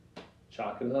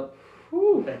 Chalk it up.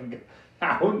 Whew.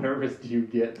 How nervous do you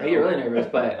get? Oh, you're really nervous,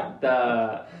 but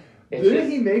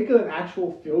didn't he make an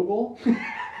actual field goal?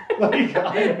 Like,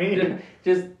 I mean,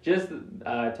 just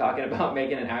talking about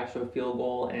making an actual field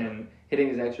goal and hitting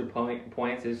his extra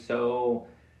points is so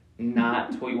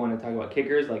not what you want to talk about.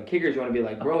 Kickers, like kickers, you want to be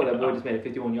like, bro, that boy just made a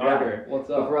 51-yarder. Yeah, what's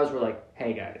But up? for us, we're like,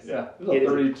 hey guys, Yeah, he had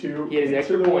his 32. He had his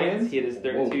extra into the points. wins. He had his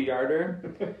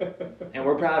 32-yarder, and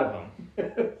we're proud of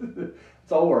him.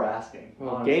 That's all we're asking.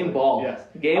 Well, honestly. game ball. Yes.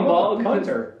 Game How ball. about the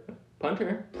punter.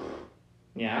 Punter.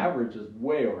 Yeah. Average is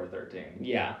way over 13.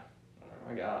 Yeah. Oh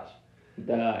my gosh.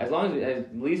 As long as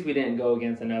at least we didn't go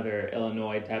against another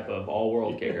Illinois type of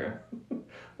all-world kicker.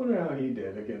 Wonder how he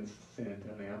did against San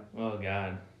Antonio. Oh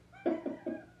God.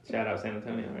 Shout out San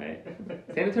Antonio, right?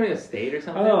 San Antonio State or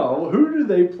something? Oh, who do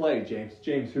they play, James?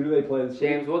 James, who do they play this week?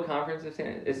 James, what conference is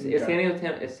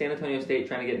San Antonio State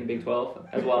trying to get in the Big 12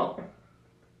 as well?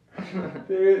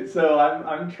 Dude, so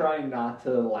I'm trying not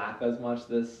to laugh as much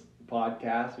this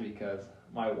podcast because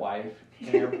my wife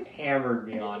hammered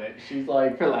me on it. She's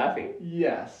like, For laughing?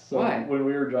 yes. So Why? when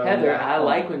we were driving Heather, back I home-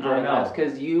 like when Jordan I know. laughs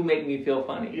because you make me feel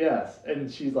funny. Yes, and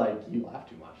she's like, you laugh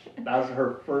too much. That was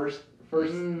her first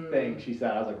thing she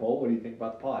said. I was like, well, what do you think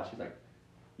about the pod? She's like,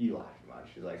 you laugh too much.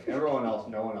 She's like, no one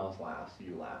else laughs.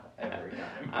 You laugh every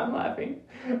time. I'm laughing.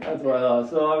 That's what I thought.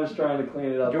 So I was trying to clean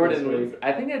it up this Jordan, week.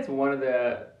 I think that's one of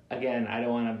the, again, I don't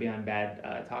want to be on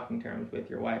bad talking terms with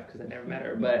your wife because I never met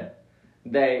her, but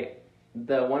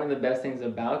one of the best things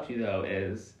about you though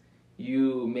is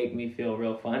you make me feel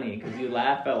real funny because you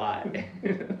laugh a lot.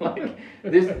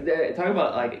 Like talk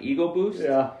about like ego boost.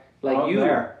 Yeah. Like I'm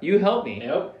there. you help me.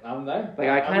 Yep, I'm there. Like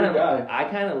I I'm the guy.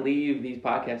 kind of leave these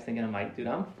podcasts thinking I'm like, dude,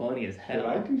 I'm funny as hell. Should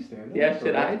I do stand up? Yeah,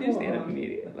 should I do stand up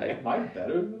comedian? Like, Am I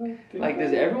better than I think? like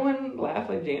does everyone laugh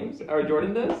like James or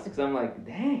Jordan does? Because I'm like,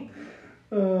 dang.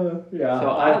 Yeah. So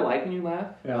I like when you laugh.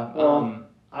 Yeah. Well,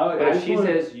 But if she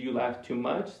says you laugh too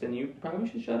much, then you probably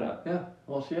should shut up. Yeah.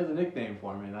 Well, she has a nickname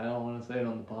for me, and I don't want to say it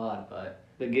on the pod, but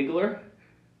The giggler.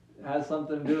 it has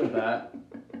something to do with that.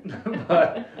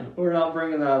 But we're not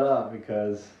bringing that up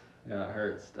because it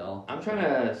hurts still. I'm trying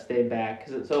to stay back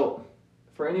so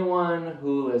for anyone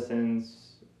who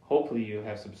listens, hopefully you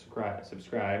have subscribed,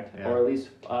 Yeah. or at least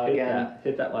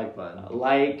Hit that like button.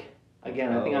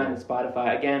 Again, I think on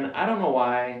Spotify. Again, I don't know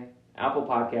why Apple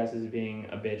Podcasts is being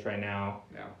a bitch right now.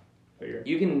 Yeah.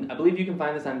 I believe you can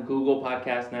find this on Google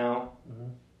Podcasts now. Mm-hmm.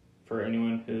 For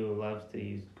anyone who loves to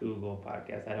use Google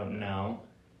Podcasts, I don't know.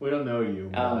 We don't know you.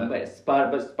 But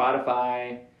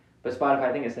Spotify,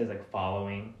 I think it says like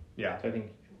following. Yeah. So I think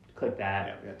click that.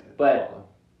 Yeah, we have to But- follow.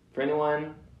 For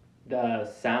anyone, the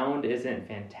sound isn't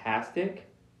fantastic.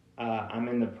 I'm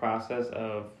in the process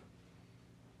of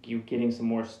you getting some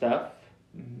more stuff.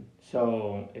 Mhm.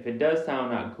 So if it does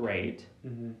sound not great,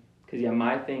 Mhm. because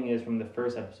my thing is from the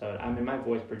first episode, my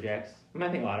voice projects. I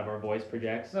think a lot of our voice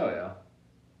projects. Oh yeah.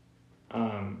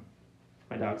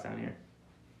 My dog's down here.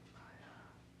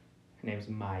 Her name's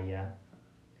Maya.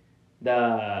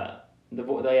 The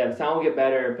sound will get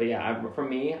better, but yeah, for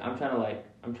me, I'm trying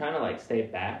to stay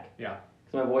back. Yeah.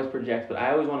 Because my voice projects, but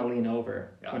I always want to lean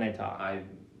over Yeah. when I talk.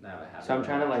 So I'm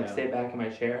trying to stay back in my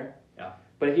chair. Yeah.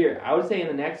 But here, I would say in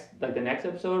the next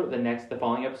episode, the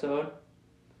following episode,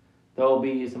 there'll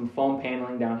be some foam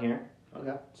paneling down here.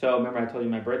 Okay. So remember, I told you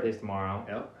my birthday's tomorrow.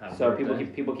 Yep. Happy So birthday.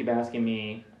 people keep asking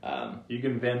me. You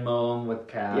can Venmo them with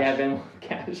cash. Yeah, Venmo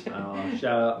cash. Shout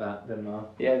out that Venmo.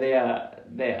 Yeah,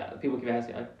 they people keep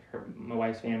asking. Like my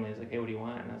wife's family is like, hey, what do you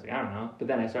want? And I was like, I don't know. But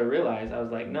then I started to realize I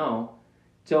was like, no,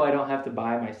 so I don't have to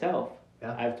buy myself.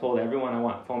 Yeah. I've told everyone I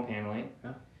want foam paneling.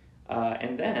 Yeah.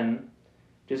 And then,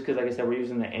 just because, like I said, we're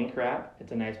using the Anchor app.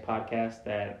 It's a nice podcast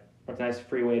it's a nice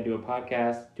free way to do a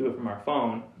podcast. Do it from our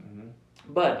phone. Mm-hmm.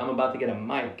 But I'm about to get a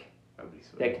mic That would be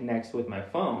sweet. that connects with my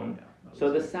phone. Yeah,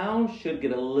 So the sound should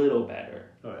get a little better.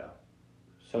 Oh yeah.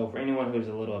 So for anyone who's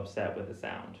a little upset with the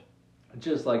sound,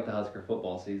 Just like the Husker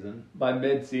football season. By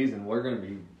mid-season, we're gonna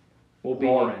be we'll be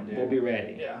roaring, dude. we'll be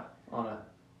ready. Yeah. On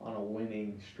a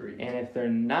winning streak. And if they're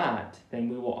not, then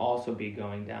we will also be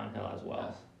going downhill as well.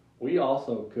 Yes. We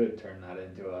also could turn that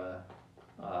into a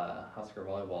Husker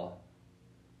volleyball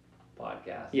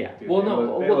podcast. Yeah. Dude,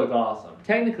 Well, they look awesome.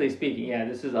 Technically speaking, yeah,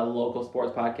 this is a local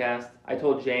sports podcast. I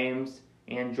told James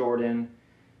and Jordan,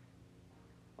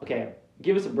 okay,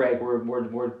 give us a break.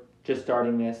 We're just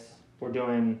starting this. We're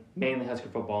doing mainly Husker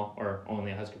football, or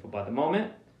only Husker football at the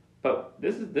moment. But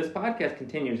this podcast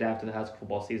continues after the Husker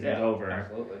football season is over.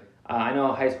 Absolutely. I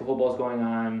know high school football is going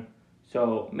on,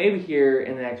 so maybe here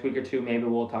in the next week or two, maybe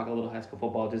we'll talk a little high school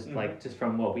football, just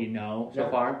from what we know so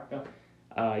far.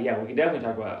 Yeah. We can definitely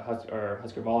talk about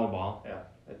Husker volleyball. Yeah.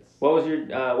 What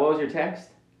was your text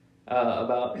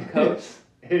about the coach?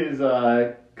 His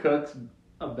Cook's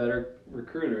a better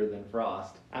recruiter than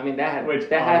Frost. I mean that Which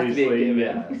has to be a obviously,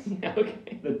 given. yes.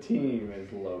 Okay. The team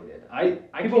is loaded. I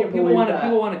People can't believe want that.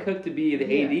 people want to Cook to be the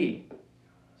Yeah. AD.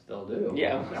 still do.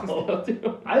 Yeah, we still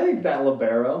do. I think that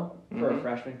libero for a Mhm.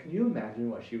 freshman. Can you imagine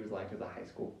what she was like as a high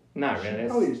school? Not She really.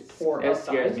 probably just tore up the high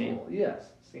scares me. school.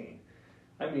 Yes, scene.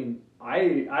 I mean, I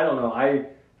don't know. Are you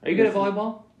good at this is-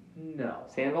 volleyball? No.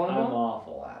 Sand I'm volleyball?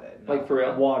 awful at it. Like, for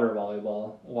real? Water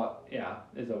volleyball. What? Yeah,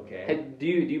 is okay. Hey, do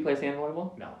you play sand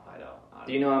volleyball? No, I don't.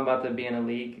 Do you know I'm about to be in a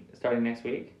league starting next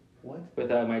week What? with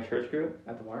my church group?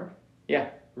 At the Mark? Yeah.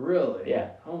 Really?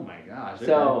 Yeah. Oh my gosh.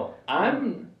 So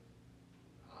I'm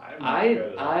not I good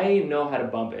at that. I know how to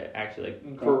bump it actually,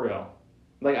 Okay. for real.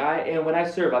 Like when I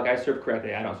serve, like I serve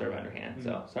correctly. I don't serve underhand. Mm.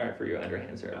 So sorry for your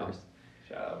underhand servers.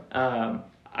 Shut up.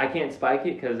 I can't spike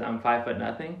it because I'm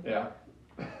 5'0". Yeah.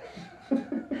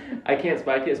 I can't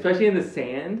spike it, especially in the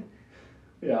sand.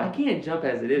 I Yeah. can't jump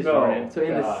as it is, No, Jordan. So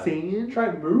in the God. sand,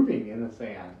 Try moving in the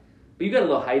sand. but you got a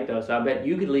little height though, so I bet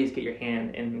you could at least get your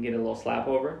hand and get a little slap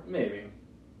over. Maybe.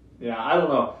 Yeah, I don't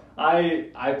know.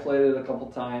 I played it a couple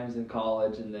times in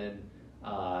college and then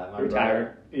my Retired.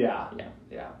 brother- Yeah. Yeah.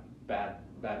 Yeah. Bad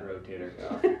rotator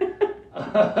cuff.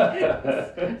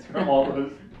 It's from all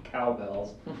those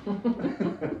cowbells.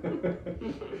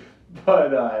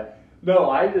 But no,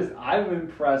 I'm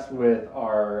impressed with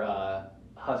our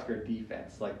Husker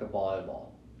defense, like the volleyball.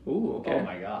 Ooh, okay. Oh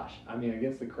my gosh! I mean,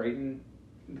 against the Creighton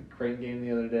game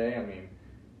the other day. I mean,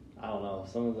 I don't know,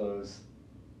 some of those.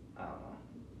 I don't know.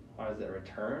 What is it?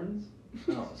 Returns?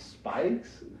 No,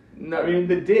 spikes. No, I mean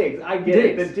the digs. I get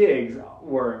it. The digs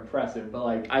were impressive, but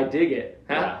like. I dig it.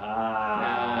 Huh?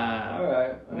 Yeah. All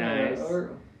right. Nice.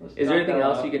 Let's Is knock there anything that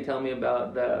else out. you could tell me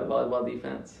about the volleyball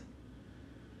defense?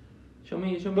 Show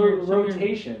me. The show me your-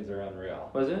 rotations are unreal.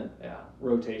 Was it? Yeah,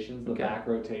 rotations. The Okay. back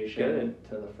rotation Good.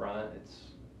 to the front.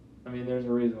 I mean, there's a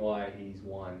reason why he's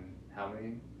won how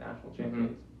many national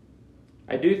champions?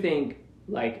 I do think,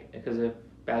 like, because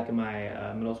back in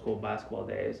my middle school basketball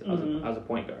days, I was a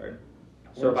point guard.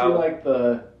 So Weren't if you I like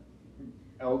the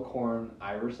Elkhorn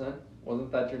Iverson?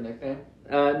 Wasn't that your nickname?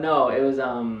 no, it was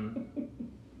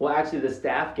well, actually, the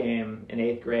staff game in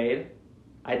 8th grade,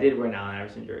 I did wear an Allen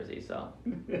Iverson jersey. So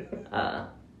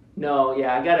no,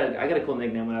 yeah, I got a cool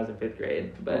nickname when I was in 5th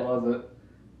grade, but What was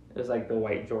it was like the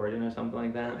White Jordan or something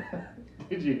like that. it?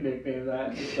 Did you nickname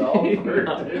that yourself? Or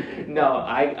did you? No,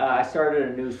 I started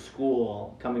a new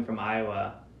school coming from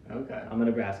Iowa. Okay. I'm a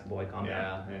Nebraska boy, calm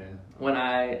down. Yeah. When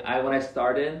I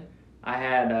started, I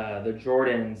had the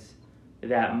Jordans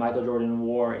that Michael Jordan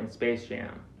wore in Space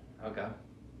Jam. Okay.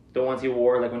 The ones he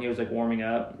wore like when he was like warming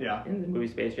up Yeah. in the movie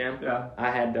Space Jam. Yeah. I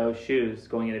had those shoes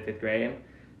going into 5th grade.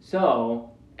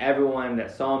 So everyone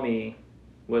that saw me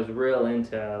was real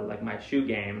into like my shoe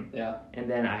game. Yeah. And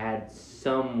then I had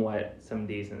some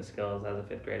decent skills as a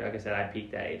 5th grader. Like I said, I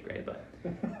peaked at 8th grade, but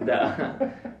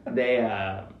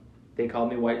they called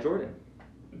me White Jordan.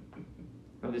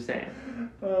 I'm just saying.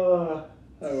 I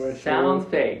wish. Sounds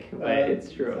fake, but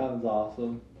it's true. Sounds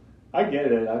awesome. I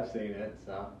get it. I've seen it.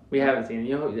 So. We haven't seen it.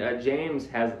 You know,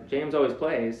 James always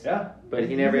plays. Yeah. But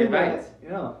he never invites.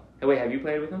 Yeah. Oh, wait, have you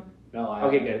played with him? No. I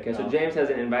Okay, haven't. good. Okay, so No. James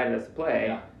hasn't invited us to play.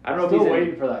 Yeah. I don't know Still if he's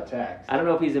waiting for that text. I don't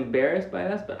know if he's embarrassed by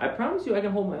us, but I promise you I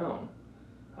can hold my own.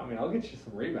 I mean, I'll get you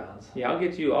some rebounds. Yeah, I'll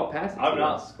pass it to I'm you.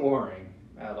 not scoring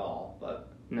at all, but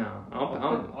No,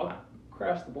 I'll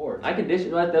crash the board. I can dish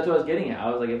it. That's what I was getting at. I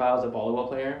was like, if I was a volleyball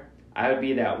player, I would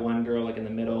be that one girl like in the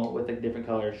middle with a different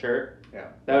color shirt. Yeah.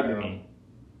 That would be me.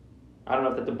 I don't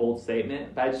know if that's a bold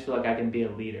statement, but I just feel like I can be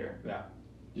a leader. Yeah.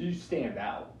 You stand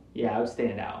out. Yeah, I would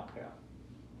stand out. Yeah.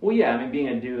 Well, yeah, I mean, being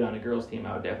a dude on a girls' team,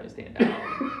 I would definitely stand out.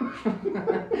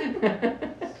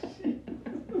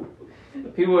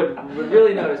 People would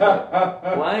really notice.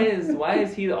 Why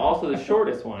is he also the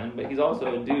shortest one, but he's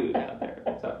also a dude out there?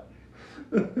 So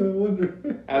I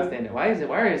wonder. I would stand out. Why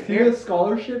are his Is he hair? a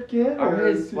scholarship kid? Why or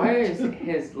is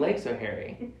his legs so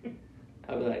hairy?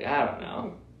 I'd be like, I don't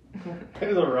know. It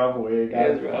was a rough week.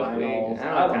 It was rough week. I Finals. don't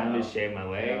have time know. to shave my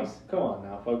legs. Yeah. Come on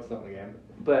now, focus on the game.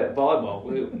 But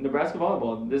volleyball, Nebraska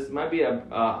volleyball. This might be a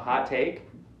hot take.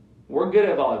 We're good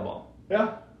at volleyball.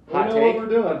 Yeah. We Hot know take? what we're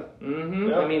doing. Mm-hmm.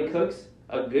 Yeah. I mean, Cook's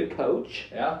a good coach.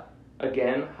 Yeah.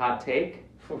 Again, hot take.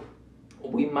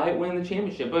 We might win the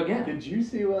championship again. Did you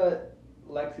see what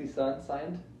Lexi's son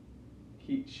signed?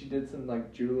 She did some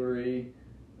like jewelry.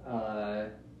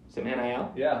 Some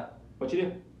NIL. Yeah. What you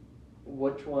do?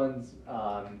 Which one's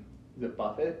is it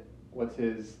Buffett? What's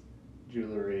his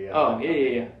jewelry? Oh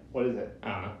yeah. What is it? I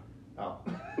don't know.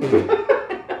 Oh.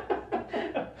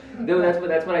 No, that's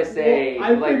what I say.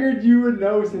 Well, I like, figured you would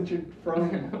know since you're from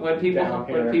when down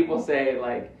here. people say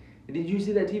like, "Did you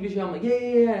see that TV show?" I'm like,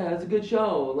 yeah, it's a good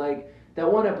show. Like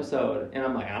that one episode, and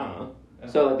I'm like, I don't know.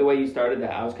 So like the way you started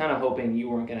that, I was kind of hoping you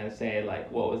weren't gonna say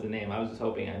like what was the name. I was just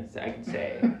hoping I could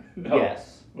say No.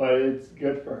 yes. But it's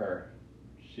good for her.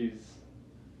 She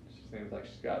seems like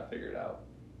she's got it figured out.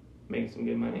 Make some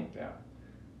good money. Yeah.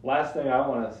 Last thing I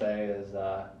want to say is,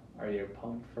 are you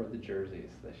pumped for the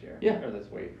jerseys this year? Yeah. Or this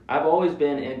week? I've always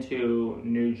been into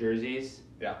new jerseys.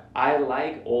 Yeah. I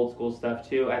like old school stuff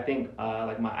too. I think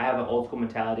I have an old school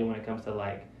mentality when it comes to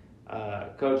like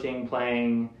coaching,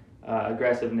 playing,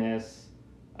 aggressiveness,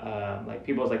 like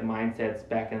people's like mindsets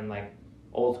back in like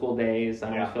old school days.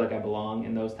 I always feel like I belong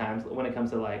in those times when it comes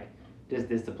to like just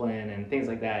discipline and things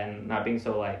like that, and not being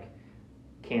so like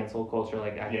cancel culture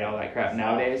like I do all that crap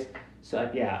nowadays. So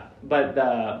like, yeah, but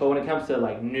when it comes to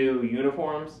like new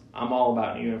uniforms, I'm all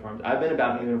about new uniforms. I've been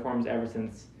about new uniforms ever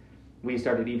since we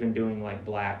started even doing like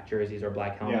black jerseys or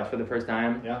black helmets for the first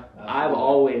time. Yeah, I've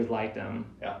always liked them.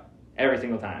 Yeah, every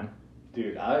single time.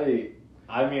 Dude, I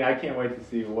mean, I can't wait to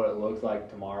see what it looks like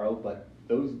tomorrow. But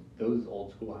those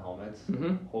old school helmets,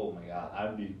 oh my god,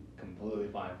 I'd be completely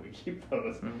fine if we keep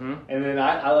those. And then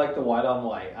I like the white on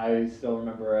white. I still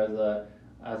remember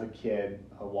as a kid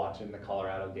watching the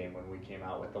Colorado game when we came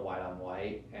out with the white on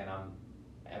white, and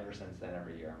ever since then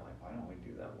every year I'm like, why don't we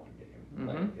do that one game?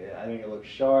 Like, I think it looks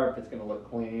sharp. It's gonna look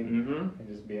clean. And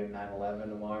just be a 9/11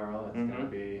 tomorrow. It's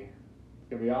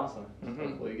gonna be awesome. Just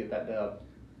hopefully get that dub.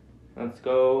 Let's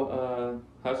go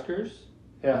Huskers.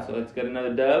 Yeah. So let's get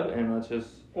another dub, and let's just.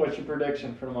 What's your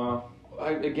prediction for tomorrow?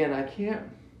 I can't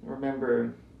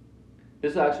remember.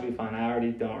 This will actually be fun. I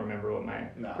already don't remember what my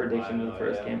prediction was the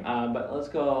first game. But let's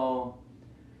go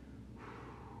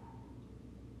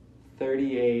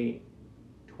 38-24.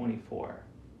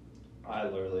 I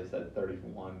literally said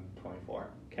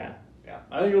 31-24. Okay. Yeah.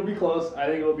 I think it'll be close. I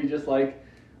think it'll be just like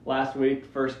last week.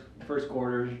 First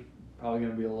quarter's probably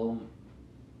going to be a little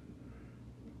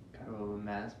kind of a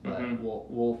mess, but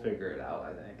we'll figure it out,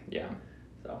 I think. Yeah.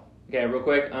 So, okay, real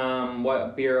quick.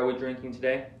 What beer are we drinking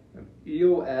today?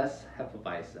 EOS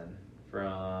Hefeweizen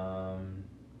from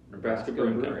Nebraska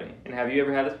Brewing Company. And have you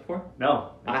ever had this before?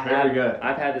 No, it's very good.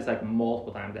 I've had this like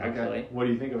multiple times actually. Okay. What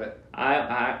do you think of it?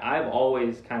 I've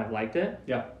always kind of liked it.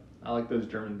 Yeah, I like those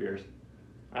German beers.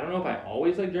 I don't know if I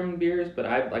always like German beers, but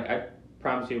I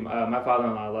promise you, my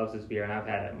father-in-law loves this beer, and I've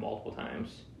had it multiple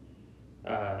times.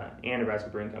 And Nebraska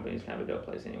Brewing Company is kind of a dope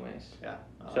place, anyways. Yeah.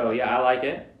 I like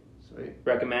it. Sweet.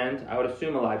 Recommend. I would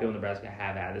assume a lot of people in Nebraska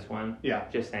have had this one. Yeah.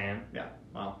 Just saying. Yeah.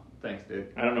 Well, thanks,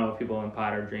 dude. I don't know if people in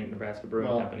Potter drink Nebraska Brewing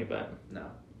Company, but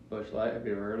no. Busch Light. Have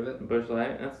you ever heard of it? Busch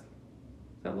Light. Is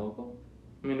that local?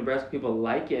 I mean, Nebraska people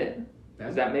like it. Yeah.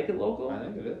 Does that make it local? I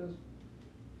think it is.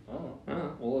 Oh.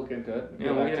 We'll look into it.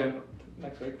 Yeah, we'll get it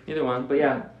next week. Either one, but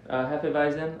yeah,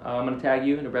 Hefeweizen. I'm gonna tag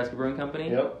you, Nebraska Brewing Company.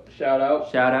 Yep. Shout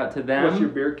out to them. What's your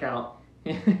beer count?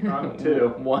 I'm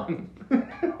 2. 1.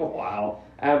 Wow.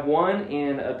 I have 1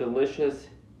 and a delicious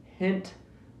hint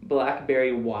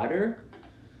blackberry water.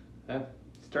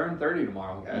 It's turning 30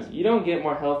 tomorrow, guys. You don't get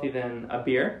more healthy than a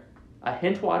beer, a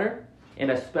hint water, and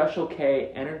a Special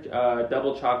K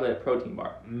double chocolate protein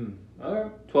bar. Okay.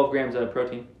 12 grams of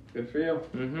protein. Good for you.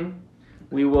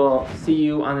 We will see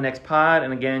you on the next pod,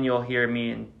 and again, you'll hear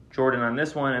me and Jordan on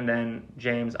this one, and then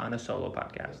James on a solo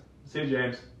podcast. See you,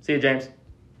 James. See you, James.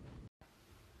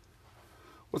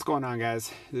 What's going on,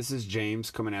 guys? This is James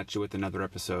coming at you with another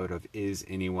episode of Is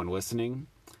Anyone Listening?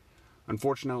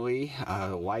 Unfortunately,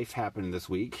 life happened this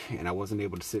week, and I wasn't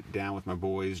able to sit down with my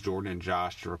boys, Jordan and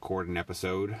Josh, to record an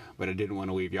episode, but I didn't want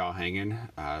to leave y'all hanging,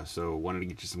 so wanted to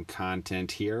get you some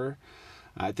content here.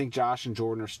 I think Josh and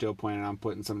Jordan are still planning on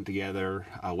putting something together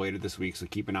later this week, so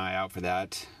keep an eye out for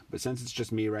that. But since it's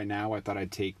just me right now, I thought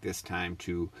I'd take this time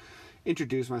to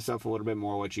introduce myself a little bit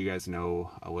more, let you guys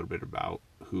know a little bit about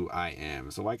who I am.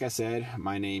 So like I said,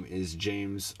 my name is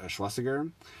James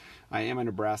Schlesinger. I am a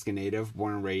Nebraska native,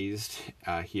 born and raised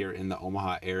here in the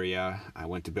Omaha area. I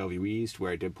went to Bellevue East,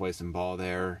 where I did play some ball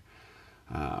there.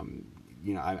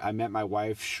 I met my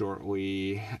wife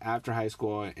shortly after high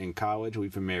school and college.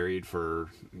 We've been married for,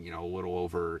 a little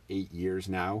over 8 years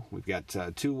now. We've got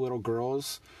 2 little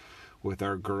girls, with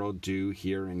our girl due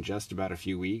here in just about a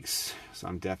few weeks. So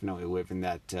I'm definitely living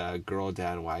that girl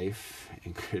dad life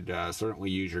and could certainly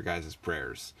use your guys'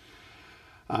 prayers.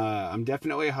 I'm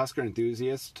definitely a Husker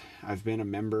enthusiast. I've been a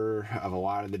member of a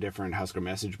lot of the different Husker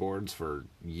message boards for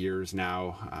years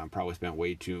now. Probably spent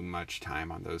way too much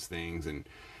time on those things, and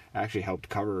actually helped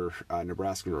cover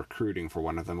Nebraska recruiting for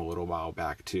one of them a little while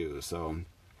back too. So,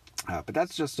 but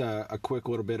that's just a quick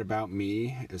little bit about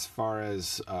me. As far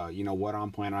as what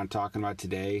I'm planning on talking about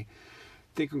today,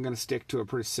 I think I'm going to stick to a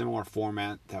pretty similar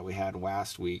format that we had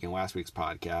last week in last week's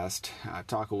podcast.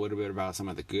 Talk a little bit about some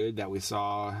of the good that we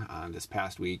saw this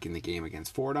past week in the game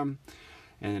against Fordham,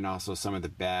 and then also some of the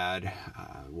bad.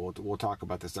 We'll talk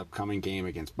about this upcoming game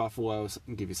against Buffalo,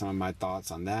 and give you some of my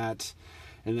thoughts on that,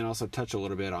 and then also touch a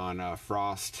little bit on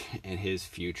Frost and his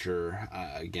future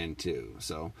again too.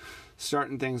 So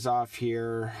starting things off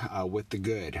here with the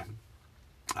good.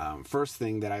 First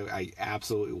thing that I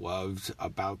absolutely loved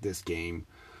about this game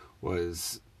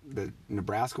was that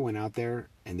Nebraska went out there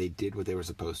and they did what they were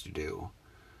supposed to do.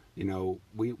 You know,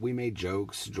 we made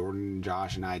jokes, Jordan,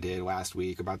 Josh, and I did last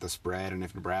week about the spread and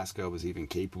if Nebraska was even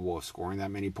capable of scoring that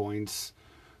many points.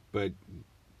 But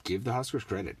give the Huskers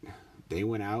credit. They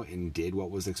went out and did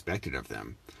what was expected of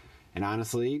them. And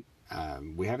honestly,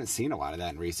 we haven't seen a lot of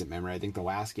that in recent memory. I think the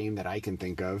last game that I can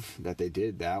think of that they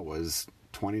did that was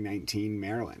 2019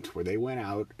 Maryland, where they went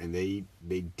out and they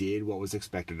did what was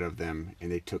expected of them and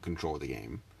they took control of the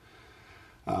game.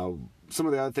 Some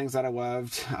of the other things that I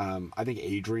loved, I think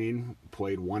Adrian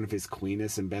played one of his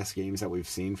cleanest and best games that we've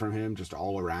seen from him, just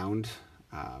all around.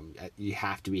 You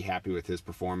have to be happy with his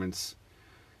performance.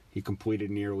 He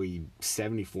completed nearly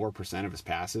 74% of his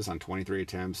passes on 23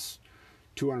 attempts,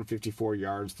 254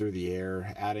 yards through the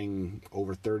air, adding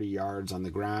over 30 yards on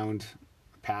the ground,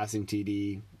 passing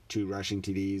TD, 2 rushing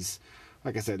TDs.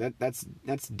 Like I said,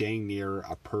 that's dang near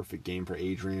a perfect game for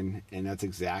Adrian, and that's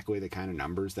exactly the kind of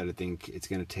numbers that I think it's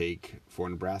going to take for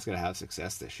Nebraska to have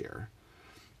success this year.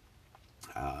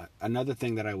 Another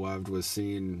thing that I loved was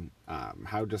seeing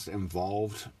how just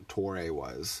involved Torrey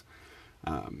was.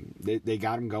 They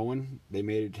got him going. They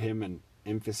made him an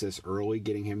emphasis early,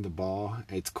 getting him the ball.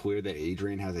 It's clear that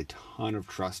Adrian has a ton of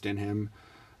trust in him.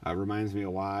 Reminds me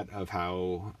a lot of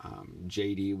how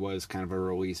JD was kind of a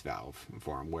release valve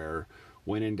for him, where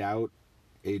when in doubt,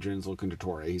 Adrian's looking to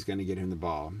Torrey. He's going to get him the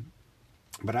ball.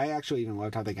 But I actually even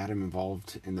loved how they got him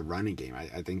involved in the running game.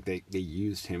 I think they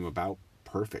used him about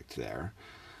perfect there.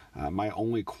 My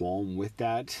only qualm with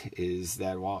that is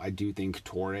that while I do think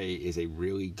Torrey is a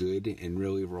really good and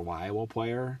really reliable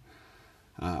player,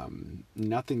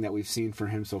 nothing that we've seen from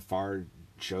him so far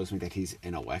shows me that he's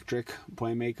an electric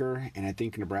playmaker, and I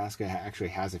think Nebraska actually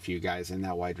has a few guys in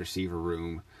that wide receiver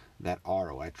room that are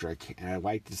electric, and I'd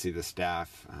like to see the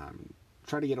staff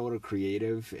try to get a little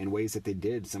creative in ways that they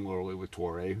did similarly with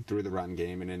Torrey through the run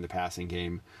game and in the passing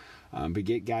game, but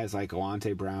get guys like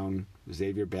Alante Brown,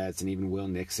 Xavier Betts, and even Will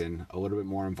Nixon a little bit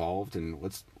more involved, and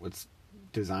let's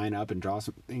design up and draw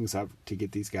some things up to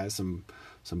get these guys some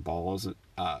balls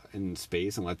in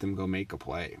space and let them go make a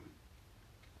play.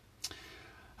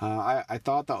 I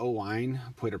thought the O-line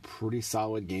played a pretty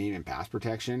solid game in pass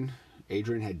protection.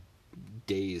 Adrian had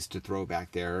days to throw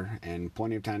back there and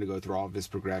plenty of time to go through all of his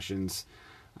progressions.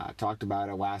 Talked about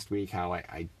it last week, how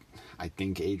I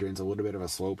think Adrian's a little bit of a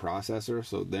slow processor,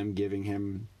 so them giving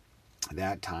him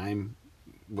that time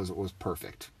was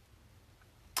perfect.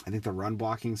 I think the run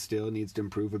blocking still needs to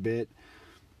improve a bit,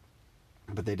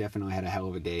 but they definitely had a hell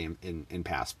of a day in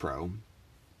pass pro.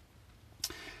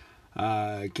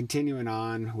 Continuing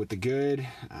on with the good,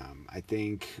 I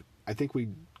think we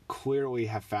clearly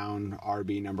have found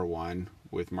RB number 1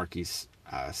 with Marquise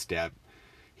Stepp.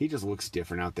 He just looks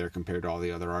different out there compared to all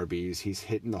the other RBs. He's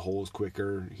hitting the holes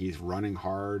quicker. He's running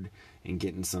hard and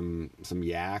getting some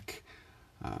yak.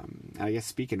 And I guess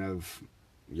speaking of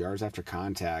yards after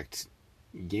contact,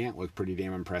 Gant looked pretty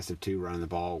damn impressive too, running the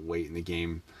ball late in the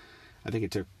game. I think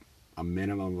it took a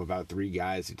minimum of about 3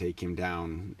 guys to take him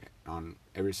down on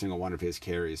every single one of his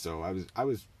carries. So I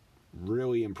was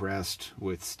really impressed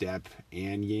with Stepp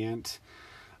and Gant.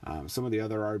 Some of the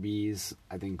other RBs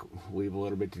I think leave a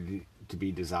little bit to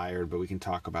be desired, but we can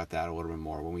talk about that a little bit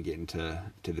more when we get into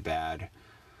the bad.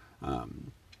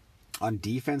 On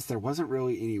defense, there wasn't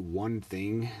really any one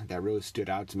thing that really stood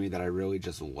out to me that I really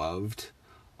just loved,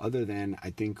 other than I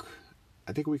think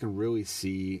we can really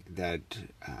see that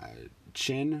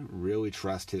Chin really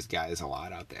trusts his guys a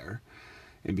lot out there.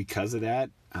 And because of that,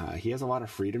 he has a lot of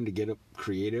freedom to get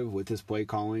creative with his play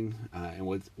calling and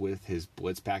with his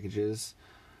blitz packages.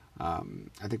 I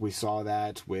think we saw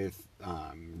that with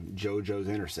JoJo's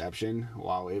interception.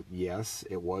 While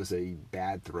it was a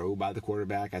bad throw by the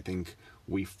quarterback, I think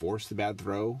we forced the bad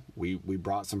throw. We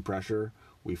brought some pressure.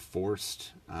 We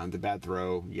forced the bad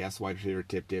throw. Yes, wide receiver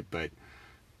tipped it, but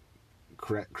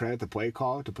credit the play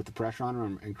call to put the pressure on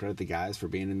him, and credit the guys for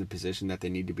being in the position that they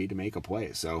need to be to make a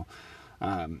play. So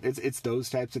it's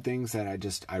those types of things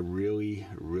that I really,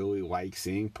 really like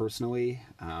seeing personally.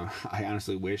 I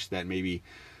honestly wish that maybe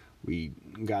we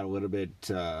got a little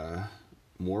bit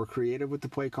more creative with the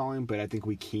play calling, but I think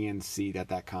we can see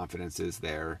that confidence is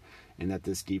there, and that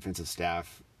this defensive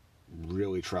staff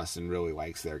really trusts and really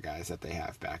likes their guys that they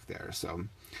have back there. So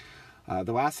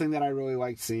The last thing that I really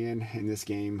liked seeing in this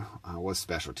game was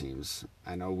special teams.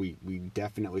 I know we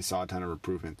definitely saw a ton of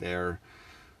improvement there.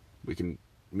 We can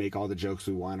make all the jokes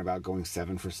we want about going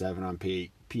 7 for 7 on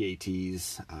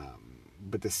PATs,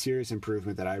 but the serious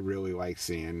improvement that I really liked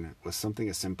seeing was something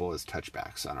as simple as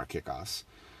touchbacks on our kickoffs.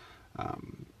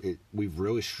 We've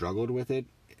really struggled with it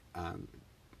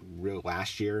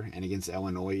last year, and against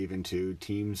Illinois even too.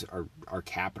 Teams are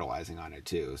capitalizing on it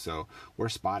too. So we're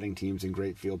spotting teams in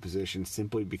great field position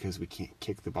simply because we can't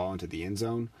kick the ball into the end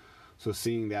zone. So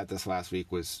seeing that this last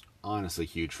week was honestly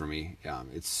huge for me.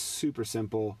 It's super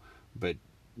simple, but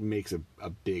makes a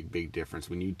big difference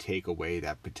when you take away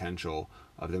that potential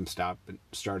of them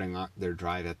starting their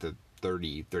drive at the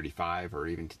 30, 35, or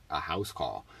even a house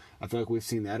call. I feel like we've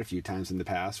seen that a few times in the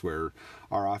past where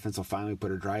our offense will finally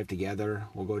put a drive together,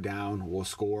 we'll go down, we'll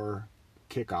score,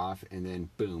 kick off, and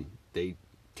then boom, they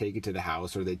take it to the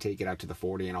house or they take it out to the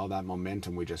 40, and all that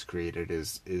momentum we just created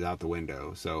is out the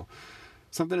window. So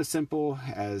something as simple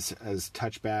as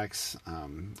touchbacks,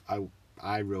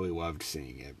 I really loved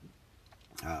seeing it.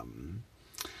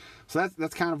 So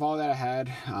that's kind of all that I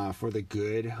had for the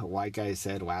good. Like I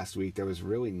said last week, there was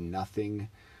really nothing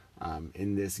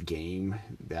in this game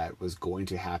that was going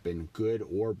to happen, good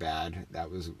or bad.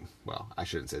 That was, well, I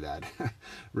shouldn't say that.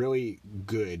 Really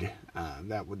good.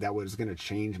 That was going to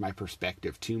change my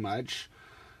perspective too much.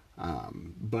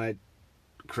 But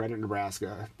credit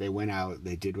Nebraska. They went out,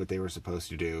 they did what they were supposed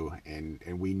to do, and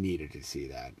we needed to see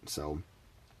that. So,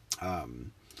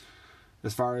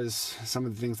 as far as some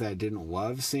of the things that I didn't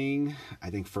love seeing,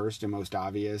 I think first and most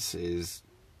obvious is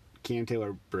Cam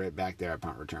Taylor-Britt back there at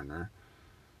punt returner.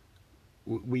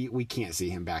 We can't see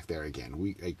him back there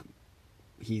again.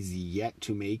 He's yet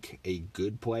to make a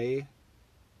good play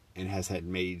and has had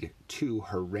made 2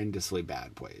 horrendously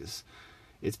bad plays.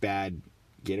 It's bad.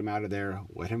 Get him out of there.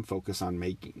 Let him focus on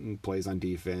making plays on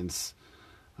defense.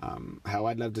 How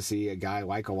I'd love to see a guy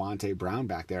like Alante Brown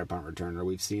back there at punt returner.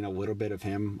 We've seen a little bit of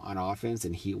him on offense,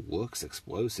 and he looks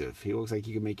explosive. He looks like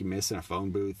he can make you miss in a phone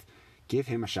booth. Give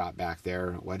him a shot back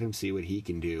there. Let him see what he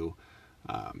can do.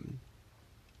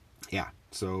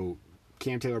 So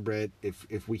Cam Taylor-Britt,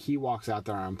 if he walks out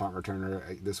there on punt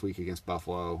returner this week against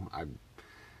Buffalo,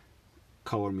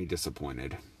 color me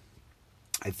disappointed.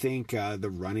 I think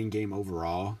the running game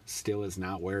overall still is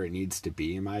not where it needs to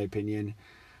be, in my opinion.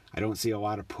 I don't see a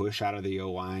lot of push out of the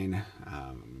O-line.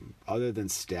 Other than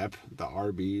Step, the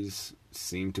RBs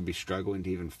seem to be struggling to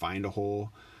even find a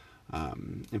hole.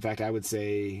 In fact, I would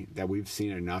say that we've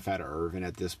seen enough out of Irvin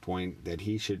at this point that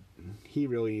he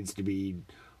really needs to be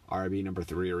RB number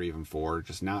 3 or even 4.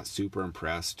 Just not super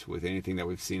impressed with anything that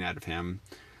we've seen out of him.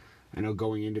 I know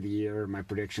going into the year, my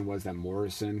prediction was that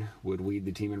Morrison would lead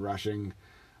the team in rushing.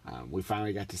 We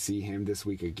finally got to see him this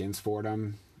week against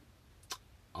Fordham.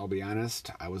 I'll be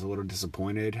honest, I was a little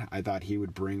disappointed. I thought he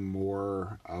would bring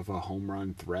more of a home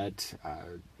run threat,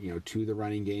 to the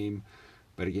running game.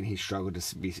 But again, he struggled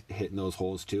to be hitting those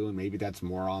holes too, and maybe that's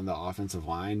more on the offensive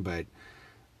line. But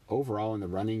overall in the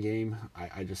running game,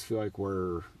 I just feel like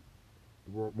we're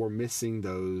missing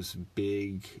those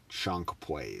big chunk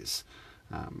plays.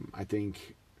 I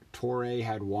think Torrey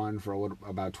had one for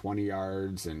about 20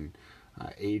 yards, and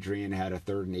Adrian had a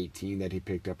 3rd and 18 that he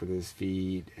picked up with his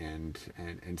feet, and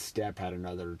Step had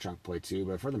another chunk play too.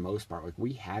 But for the most part,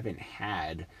 we haven't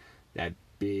had that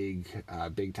big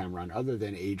time run other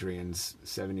than Adrian's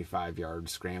 75-yard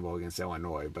scramble against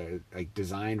Illinois. But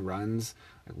designed runs,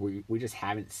 we just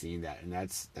haven't seen that, and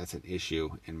that's an issue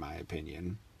in my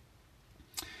opinion.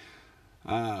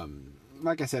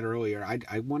 Like I said earlier,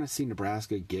 I want to see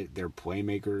Nebraska get their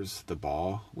playmakers the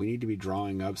ball. We need to be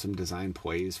drawing up some design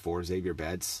plays for Xavier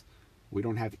Betts. We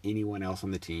don't have anyone else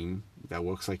on the team that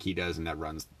looks like he does and that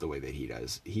runs the way that he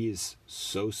does. He is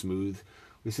so smooth.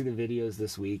 We see the videos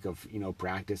this week of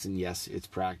practice, and yes, it's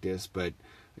practice, but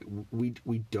we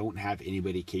don't have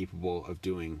anybody capable of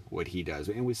doing what he does.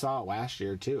 And we saw it last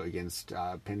year too against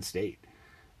Penn State.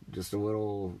 Just a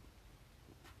little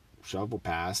shovel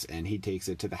pass and he takes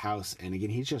it to the house, and again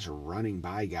he's just running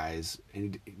by guys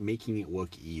and making it look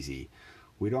easy.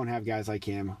 We don't have guys like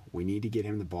him. We need to get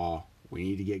him the ball. We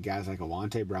need to get guys like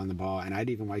Alante Brown the ball, and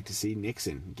I'd even like to see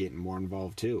Nixon getting more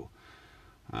involved too.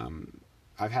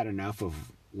 I've had enough of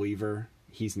Weaver.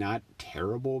 He's not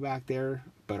terrible back there,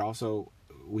 but also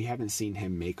we haven't seen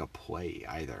him make a play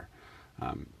either.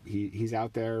 He's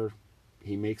out there.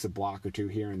 He makes a block or 2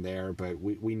 here and there, but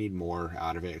we need more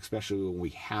out of it, especially when we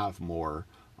have more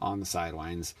on the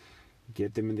sidelines.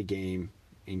 Get them in the game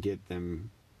and get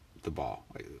them the ball.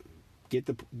 Get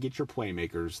your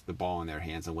playmakers the ball in their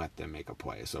hands and let them make a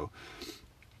play. So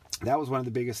that was one of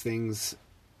the biggest things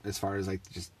as far as like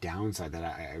just downside that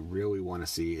I really want to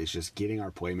see is just getting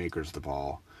our playmakers the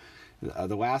ball.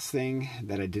 The last thing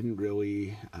that I didn't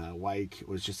really like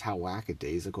was just how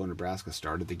lackadaisical Nebraska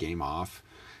started the game off.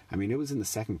 I mean, it was in the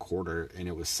second quarter and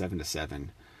it was 7-7,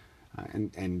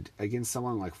 and against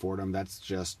someone like Fordham, that's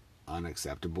just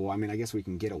unacceptable. I mean, I guess we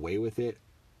can get away with it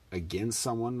against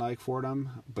someone like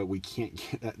Fordham, but we can't.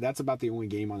 That's about the only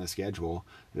game on the schedule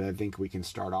that I think we can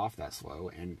start off that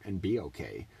slow and be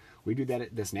okay. We do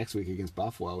that this next week against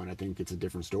Buffalo, and I think it's a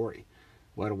different story.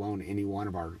 Let alone any one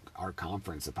of our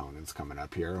conference opponents coming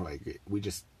up here. Like, we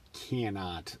just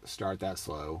cannot start that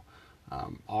slow,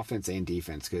 offense and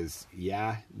defense, because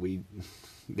they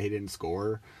didn't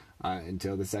score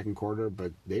until the second quarter,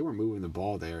 but they were moving the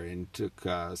ball there and took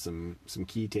some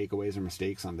key takeaways or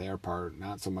mistakes on their part.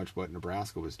 Not so much what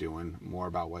Nebraska was doing, more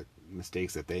about what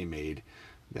mistakes that they made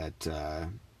that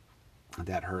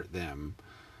hurt them.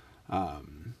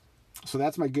 So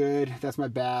that's my good, that's my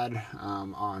bad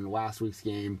on last week's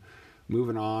game.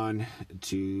 Moving on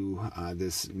to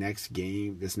this next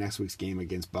week's game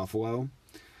against Buffalo.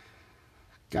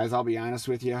 Guys, I'll be honest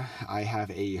with you. I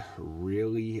have a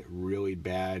really, really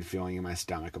bad feeling in my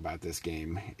stomach about this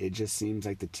game. It just seems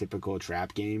like the typical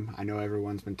trap game. I know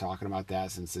everyone's been talking about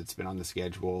that since it's been on the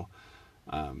schedule.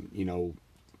 I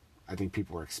think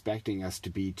people were expecting us to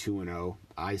be 2-0.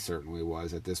 I certainly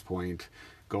was at this point.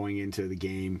 Going into the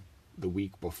game the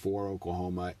week before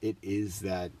Oklahoma, it is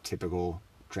that typical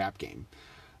trap game.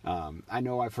 I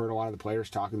know I've heard a lot of the players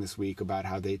talking this week about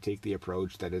how they take the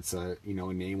approach that it's a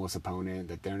nameless opponent,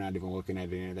 that they're not even looking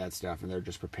at any of that stuff, and they're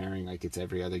just preparing like it's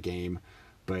every other game.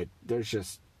 But there's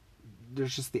just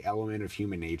the element of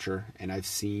human nature, and I've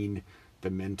seen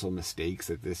the mental mistakes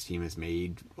that this team has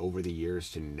made over the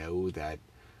years to know that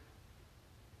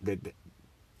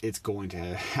it's going to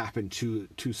happen to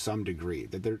some degree,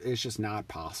 that it's just not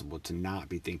possible to not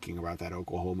be thinking about that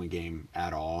Oklahoma game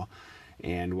at all.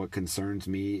 And what concerns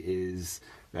me is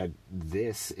that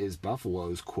this is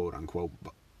Buffalo's quote-unquote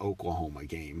Oklahoma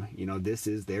game. This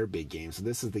is their big game. So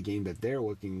this is the game that they're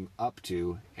looking up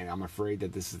to, and I'm afraid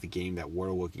that this is the game that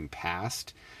we're looking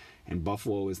past. And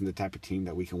Buffalo isn't the type of team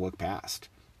that we can look past.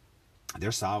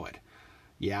 They're solid.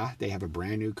 Yeah, they have a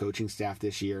brand new coaching staff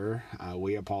this year.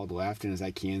 Leopold left and is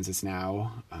at Kansas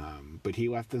now. But he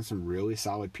left them some really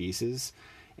solid pieces,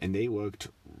 and they looked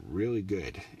really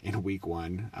good in week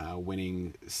one,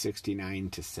 winning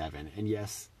 69-7. And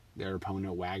yes, their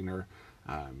opponent, Wagner,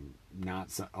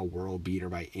 not a world beater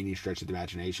by any stretch of the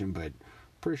imagination, but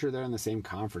pretty sure they're in the same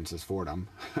conference as Fordham.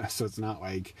 So it's not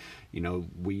like,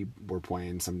 we were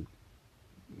playing some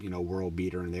world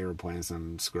beater and they were playing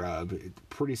some scrub.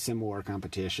 Pretty similar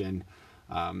competition,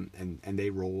 and they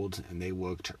rolled and they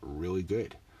looked really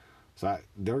good. So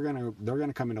they're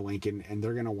gonna come into Lincoln and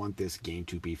they're gonna want this game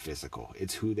to be physical.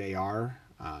 It's who they are.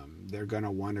 They're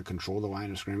gonna want to control the line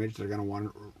of scrimmage. They're gonna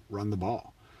want to run the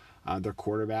ball. Their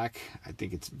quarterback, I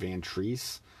think it's Van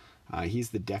Treese.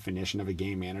 He's the definition of a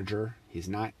game manager. He's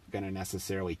not gonna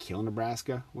necessarily kill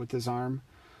Nebraska with his arm,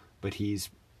 but he's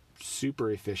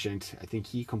super efficient. I think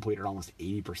he completed almost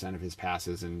 80% of his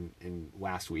passes in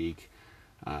last week.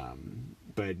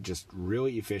 But just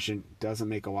really efficient, doesn't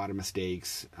make a lot of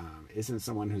mistakes, isn't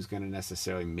someone who's going to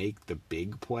necessarily make the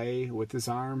big play with his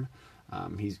arm.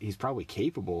 He's probably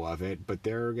capable of it, but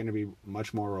they're going to be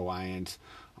much more reliant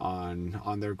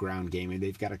on their ground game, and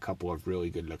they've got a couple of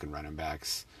really good looking running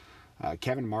backs.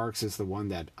 Kevin Marks is the one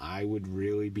that I would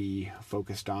really be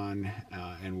focused on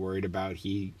and worried about.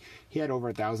 He had over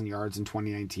 1,000 yards in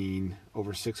 2019,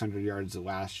 over 600 yards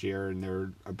last year in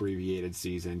their abbreviated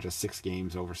season, just 6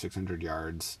 games over 600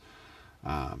 yards.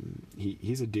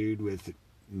 He's a dude with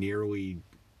nearly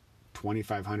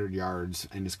 2,500 yards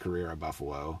in his career at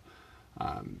Buffalo.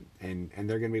 And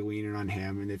they're going to be leaning on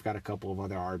him, and they've got a couple of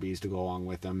other RBs to go along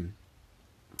with them.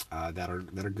 That are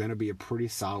going to be a pretty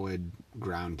solid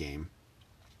ground game.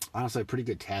 Honestly, a pretty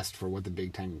good test for what the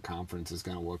Big Ten Conference is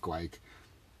going to look like.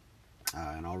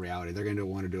 In all reality, they're going to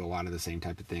want to do a lot of the same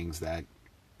type of things that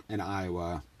in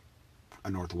Iowa, a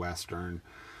Northwestern,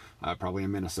 probably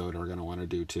in Minnesota are going to want to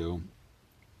do too.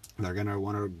 They're going to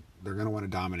want to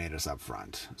dominate us up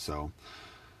front. So,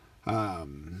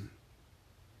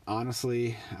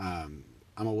 honestly, I'm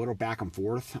a little back and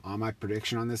forth on my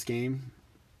prediction on this game.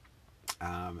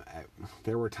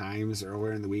 There were times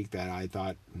earlier in the week that I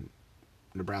thought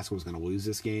Nebraska was going to lose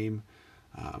this game.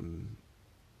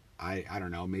 I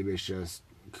don't know, maybe it's just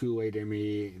Kool-Aid in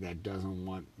me that doesn't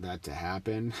want that to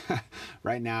happen.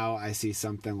 Right now I see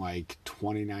something like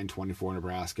 29-24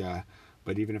 Nebraska,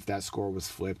 but even if that score was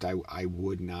flipped, I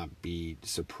would not be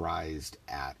surprised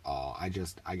at all. I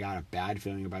got a bad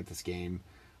feeling about this game.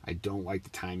 I don't like the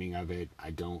timing of it.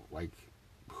 I don't like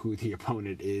who the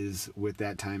opponent is with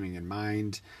that timing in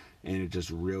mind, and it just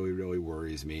really, really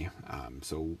worries me.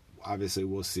 So obviously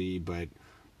we'll see, but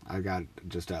I got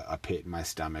just a pit in my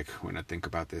stomach when I think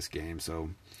about this game. So,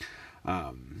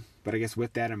 but I guess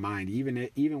with that in mind,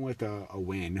 even with a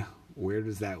win, where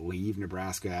does that leave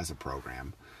Nebraska as a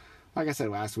program? Like I said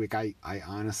last week, I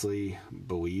honestly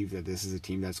believe that this is a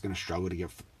team that's going to struggle to get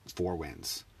 4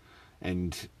 wins.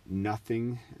 And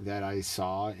nothing that I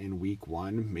saw in week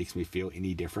 1 makes me feel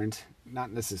any different.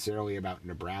 Not necessarily about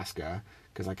Nebraska,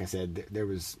 because like I said, there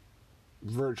was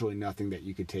virtually nothing that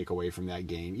you could take away from that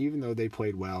game. Even though they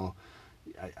played well,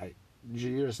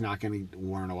 you're just not going to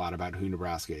learn a lot about who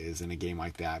Nebraska is in a game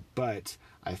like that. But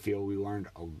I feel we learned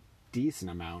a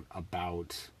decent amount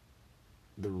about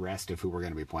the rest of who we're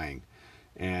going to be playing.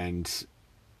 And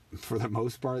for the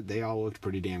most part, they all looked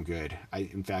pretty damn good.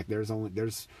 In fact, there's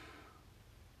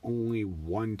only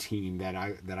one team that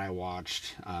I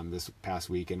watched this past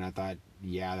week, and I thought,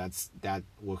 yeah, that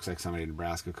looks like somebody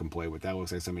Nebraska can play with. That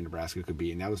looks like somebody Nebraska could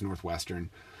be, and that was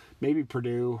Northwestern. Maybe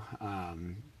Purdue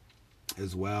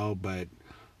as well, but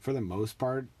for the most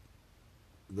part,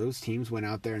 those teams went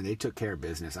out there and they took care of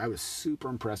business. I was super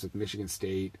impressed with Michigan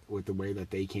State with the way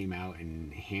that they came out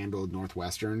and handled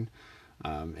Northwestern.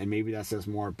 And maybe that says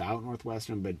more about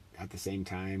Northwestern, but at the same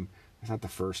time, it's not the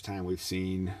first time we've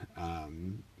seen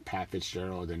Pat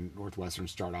Fitzgerald and Northwestern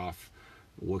start off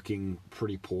looking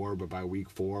pretty poor, but by week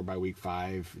 4, by week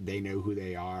 5, they know who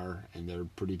they are, and they're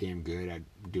pretty damn good at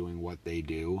doing what they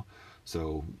do.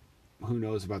 So who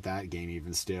knows about that game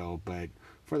even still, but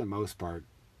for the most part,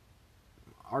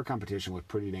 our competition looked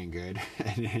pretty dang good,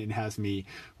 and it has me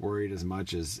worried as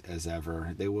much as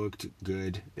ever. They looked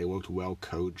good. They looked well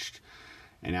coached.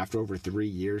 And after over 3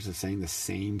 years of saying the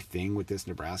same thing with this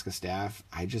Nebraska staff,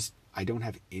 I don't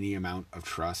have any amount of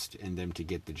trust in them to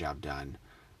get the job done.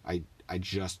 I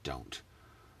just don't.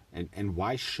 And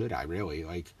why should I really?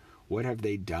 Like, what have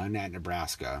they done at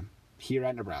Nebraska, here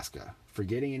at Nebraska?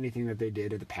 Forgetting anything that they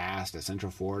did in the past at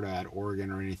Central Florida, at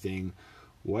Oregon, or anything,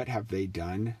 what have they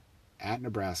done at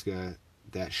Nebraska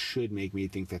that should make me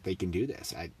think that they can do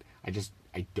this? I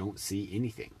don't see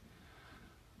anything.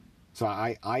 So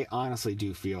I honestly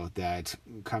do feel that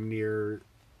come near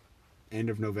end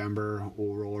of November,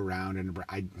 we'll roll around, and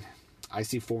I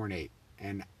see 4-8,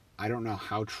 and I don't know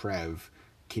how Trev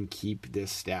can keep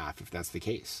this staff if that's the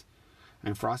case.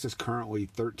 And Frost is currently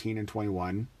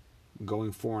 13-21.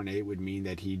 Going 4-8 would mean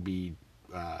that he'd be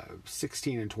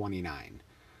 16-29.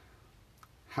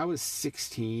 How is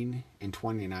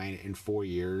 16-29 in 4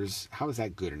 years? How is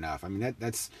that good enough? I mean,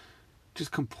 that's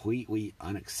just completely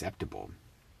unacceptable.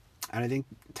 And I think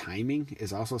timing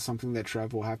is also something that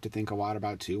Trev will have to think a lot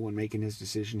about too when making his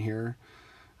decision here.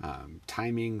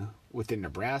 Timing within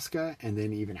Nebraska and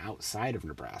then even outside of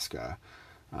Nebraska.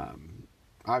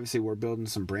 Obviously, we're building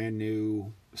some brand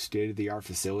new state-of-the-art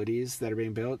facilities that are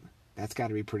being built. That's got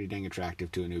to be pretty dang attractive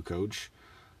to a new coach.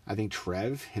 I think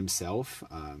Trev himself,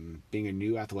 being a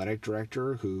new athletic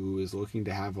director who is looking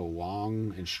to have a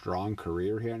long and strong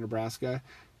career here in Nebraska,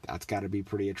 that's got to be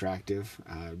pretty attractive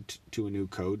to a new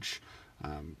coach,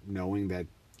 knowing that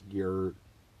your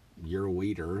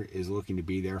leader is looking to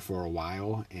be there for a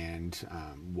while, and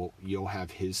you'll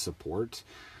have his support.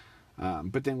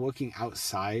 But then looking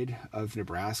outside of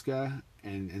Nebraska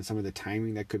and some of the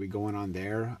timing that could be going on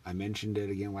there, I mentioned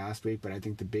it again last week, but I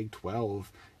think the Big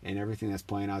 12 and everything that's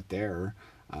playing out there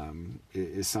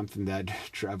is something that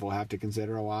Trev will have to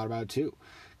consider a lot about too.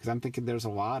 Because I'm thinking there's a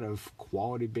lot of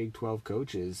quality Big 12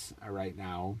 coaches right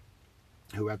now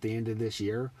who at the end of this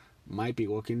year might be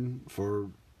looking for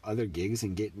other gigs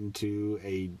and get into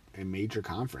a major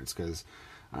conference. Because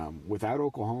without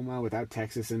Oklahoma, without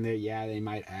Texas in there, yeah, they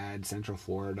might add Central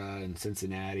Florida and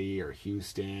Cincinnati or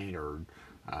Houston or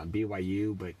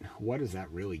BYU, but what does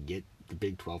that really get the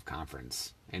Big 12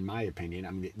 conference? In my opinion,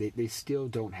 I mean, they still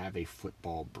don't have a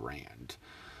football brand.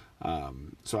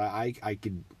 So I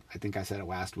think I said it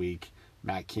last week,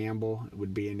 Matt Campbell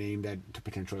would be a name that to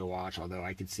potentially watch, although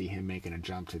I could see him making a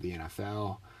jump to the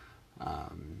NFL.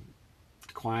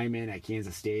 Kleiman at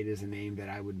Kansas State is a name that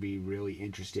I would be really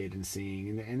interested in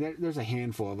seeing. And there's a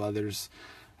handful of others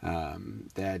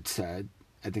that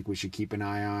I think we should keep an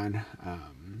eye on.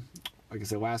 Like I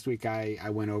said, last week I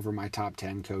went over my top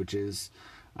 10 coaches.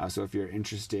 So if you're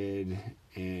interested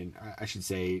in, I should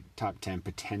say, top 10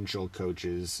 potential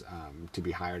coaches to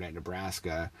be hired at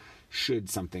Nebraska should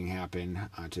something happen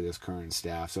to this current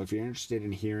staff. So if you're interested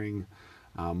in hearing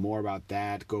more about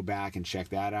that, go back and check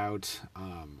that out.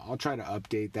 I'll try to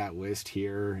update that list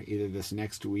here either this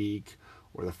next week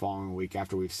or the following week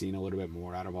after we've seen a little bit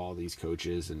more out of all these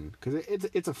coaches, and because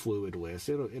it's a fluid list,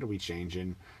 it'll be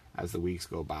changing as the weeks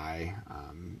go by.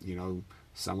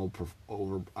 Some will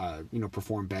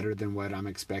perform better than what I'm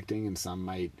expecting, and some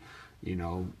might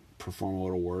perform a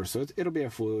little worse. So it'll be a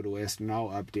fluid list, and I'll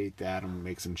update that and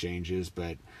make some changes,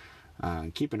 but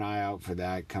keep an eye out for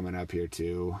that coming up here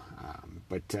too.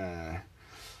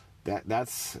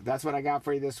 That's what I got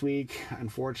for you this week.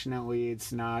 Unfortunately,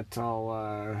 it's not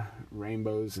all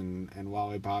rainbows and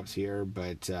lollipops here,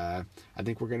 but I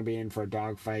think we're going to be in for a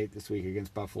dogfight this week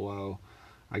against Buffalo.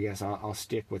 I guess I'll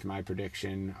stick with my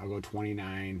prediction. I'll go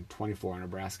 29-24.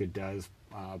 Nebraska does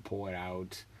pull it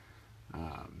out.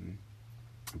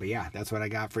 But yeah, that's what I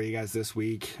got for you guys this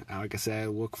week. Like I said,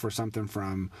 look for something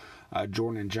from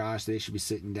Jordan and Josh. They should be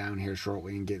sitting down here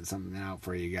shortly and getting something out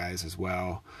for you guys as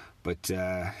well. But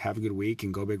have a good week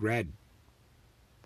and go Big Red.